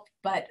help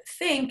but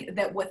think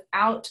that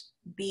without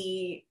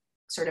the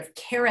sort of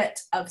carrot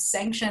of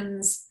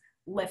sanctions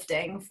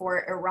lifting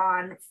for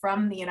Iran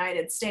from the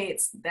United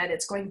States, that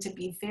it's going to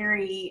be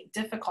very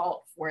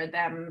difficult for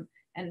them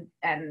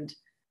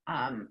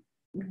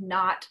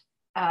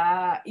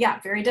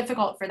very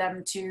difficult for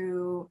them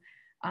to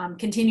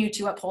continue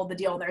to uphold the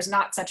deal. There's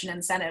not such an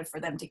incentive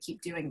for them to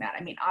keep doing that.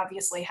 I mean,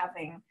 obviously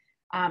having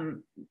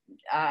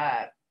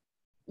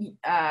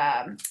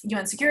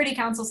UN Security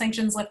Council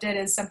sanctions lifted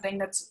is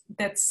something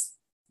that's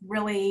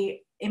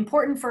really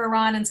important for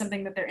Iran and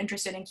something that they're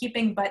interested in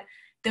keeping, but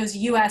those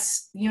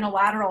US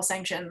unilateral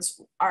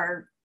sanctions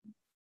are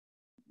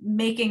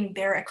making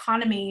their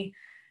economy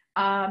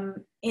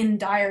in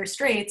dire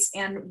straits,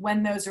 and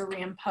when those are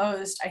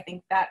reimposed, I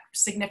think that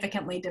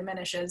significantly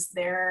diminishes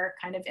their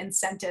kind of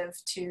incentive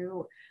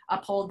to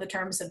uphold the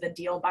terms of the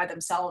deal by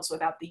themselves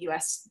without the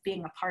US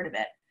being a part of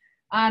it.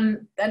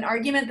 An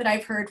argument that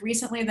I've heard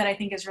recently that I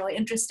think is really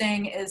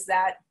interesting is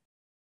that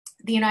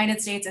the United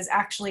States is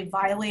actually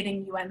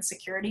violating UN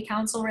Security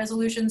Council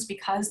resolutions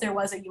because there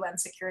was a UN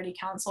Security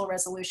Council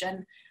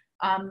resolution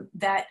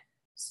that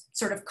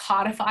sort of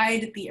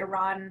codified the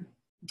Iran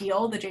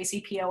deal, the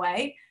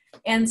JCPOA.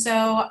 And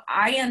so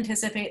I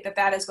anticipate that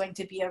that is going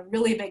to be a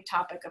really big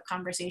topic of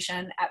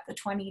conversation at the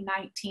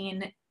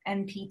 2019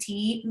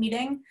 NPT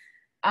meeting,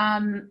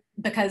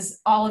 because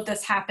all of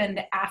this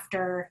happened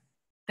after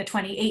the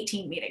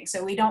 2018 meeting.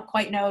 So we don't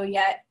quite know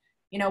yet,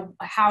 you know,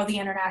 how the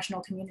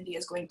international community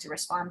is going to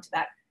respond to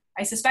that.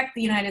 I suspect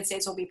the United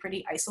States will be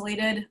pretty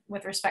isolated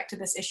with respect to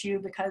this issue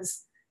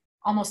because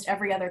almost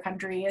every other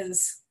country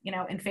is, you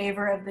know, in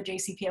favor of the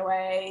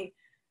JCPOA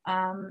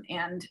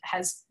and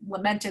has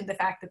lamented the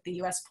fact that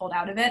the US pulled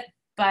out of it.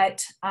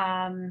 But,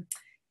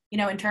 you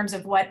know, in terms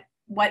of what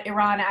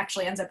Iran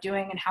actually ends up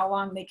doing and how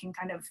long they can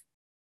kind of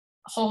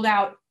hold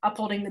out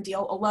upholding the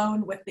deal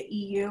alone with the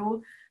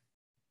EU,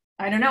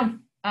 I don't know.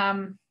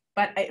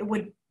 But it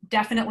would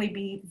definitely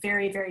be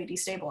very, very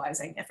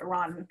destabilizing if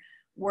Iran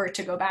were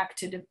to go back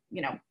to,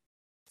 you know,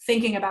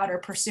 thinking about or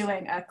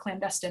pursuing a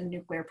clandestine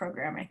nuclear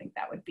program. I think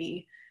that would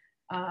be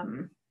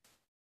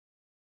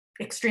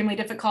extremely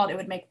difficult. It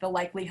would make the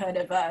likelihood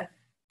of a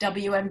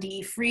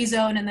WMD free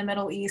zone in the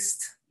Middle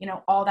East, you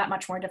know, all that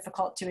much more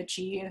difficult to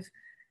achieve.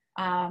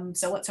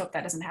 So let's hope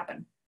that doesn't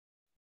happen.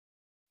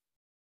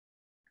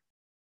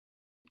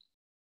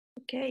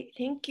 Okay,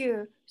 thank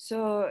you.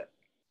 So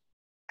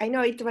I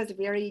know it was a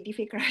very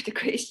difficult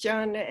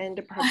question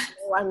and perhaps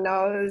no one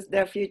knows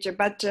the future,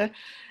 but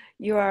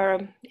you are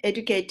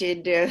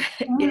educated.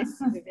 It's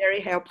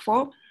very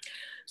helpful.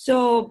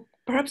 So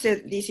perhaps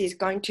this is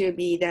going to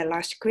be the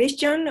last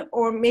question,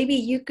 or maybe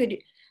you could,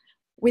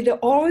 with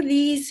all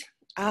these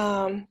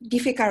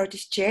difficult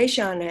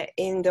situations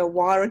in the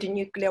world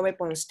nuclear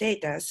weapon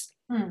status,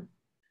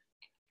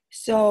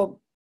 so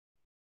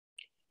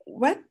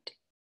what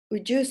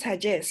would you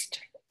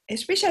suggest,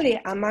 especially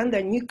among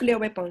the nuclear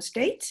weapon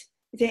states?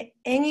 Is there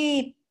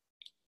any,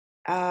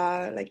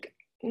 like,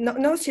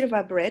 no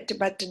silver bullet,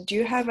 but do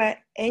you have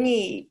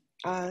any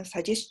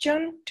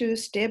suggestion to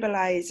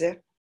stabilize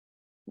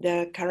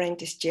the current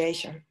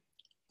situation?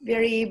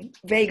 Very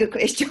vague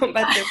question,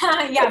 but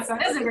yes,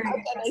 that is a very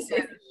good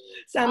question.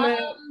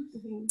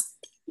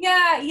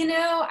 Yeah, you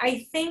know,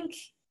 I think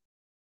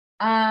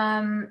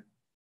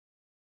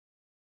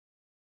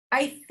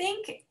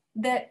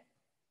that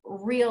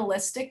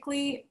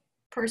realistically,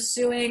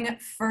 pursuing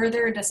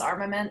further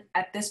disarmament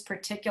at this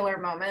particular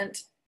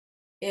moment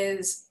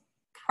is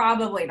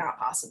probably not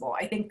possible.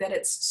 I think that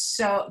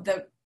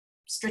the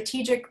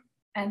strategic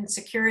and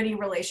security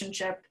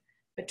relationship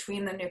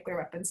between the nuclear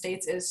weapon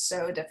states is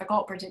so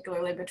difficult,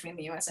 particularly between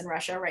the US and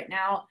Russia right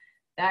now,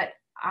 that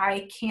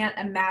I can't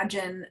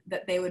imagine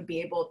that they would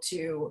be able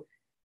to,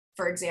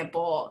 for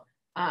example,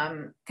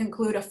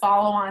 conclude a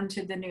follow-on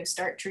to the New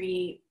START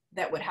treaty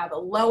that would have a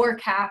lower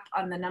cap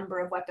on the number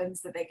of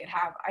weapons that they could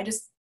have.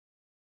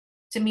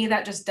 To me,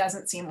 that just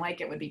doesn't seem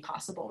like it would be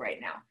possible right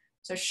now.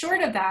 So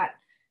short of that,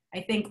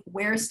 I think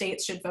where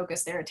states should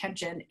focus their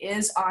attention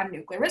is on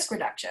nuclear risk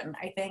reduction.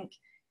 I think,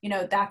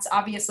 that's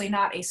obviously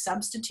not a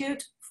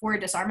substitute for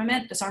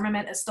disarmament.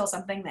 Disarmament is still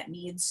something that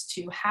needs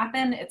to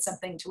happen. It's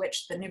something to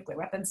which the nuclear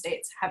weapon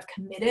states have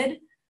committed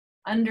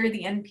under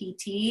the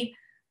NPT.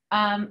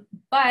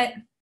 But,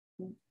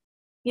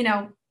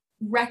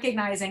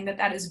 recognizing that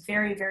that is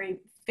very, very,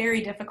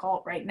 very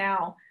difficult right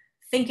now,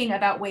 thinking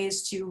about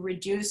ways to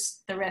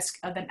reduce the risk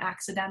of an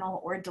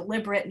accidental or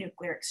deliberate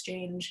nuclear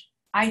exchange,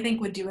 I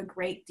think would do a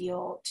great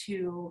deal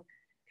to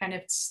kind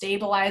of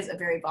stabilize a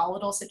very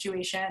volatile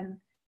situation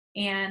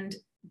and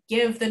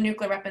give the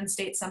nuclear weapon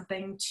states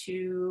something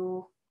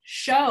to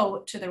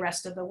show to the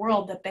rest of the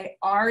world that they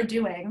are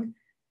doing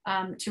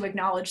to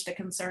acknowledge the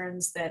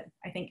concerns that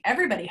I think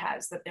everybody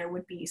has, that there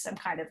would be some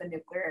kind of a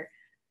nuclear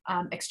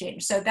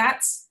exchange. So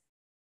that's,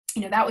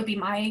 that would be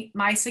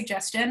my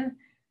suggestion,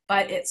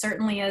 but it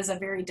certainly is a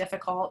very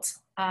difficult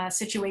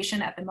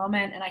situation at the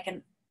moment, and I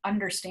can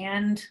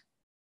understand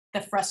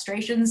the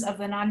frustrations of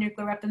the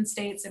non-nuclear weapon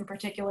states in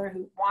particular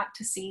who want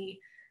to see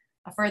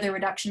a further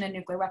reduction in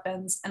nuclear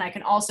weapons. And I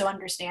can also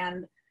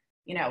understand,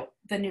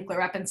 the nuclear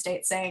weapon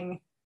states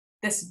saying,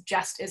 this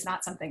just is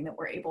not something that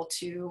we're able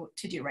to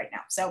do right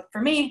now. So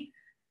for me,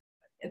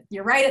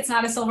 you're right, it's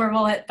not a silver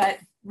bullet, but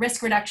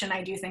risk reduction,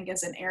 I do think,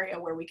 is an area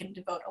where we can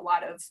devote a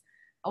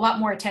lot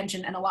more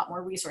attention and a lot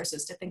more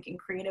resources to thinking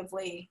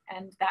creatively.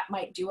 And that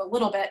might do a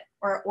little bit,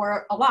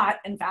 or a lot,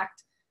 in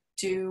fact,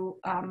 to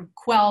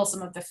quell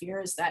some of the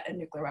fears that a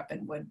nuclear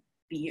weapon would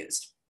be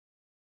used.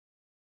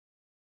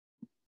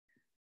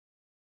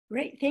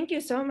 Great, thank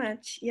you so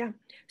much. Yeah,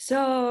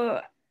 so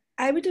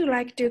I would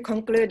like to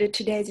conclude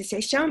today's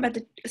session, but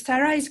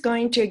Sarah is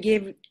going to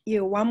give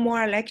you one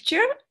more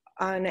lecture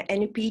on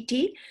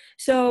NPT.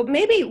 So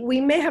maybe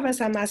we may have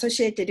some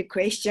associated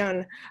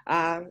question,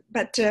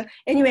 but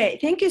anyway,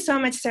 thank you so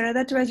much, Sarah.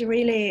 That was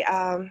really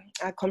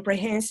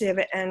comprehensive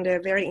and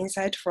very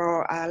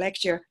insightful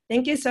lecture.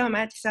 Thank you so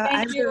much. So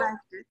thank you.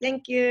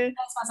 Thank you.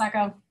 Thanks,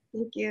 Masako.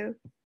 Thank you.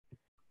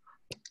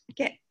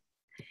 Okay,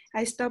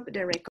 I stopped the recording.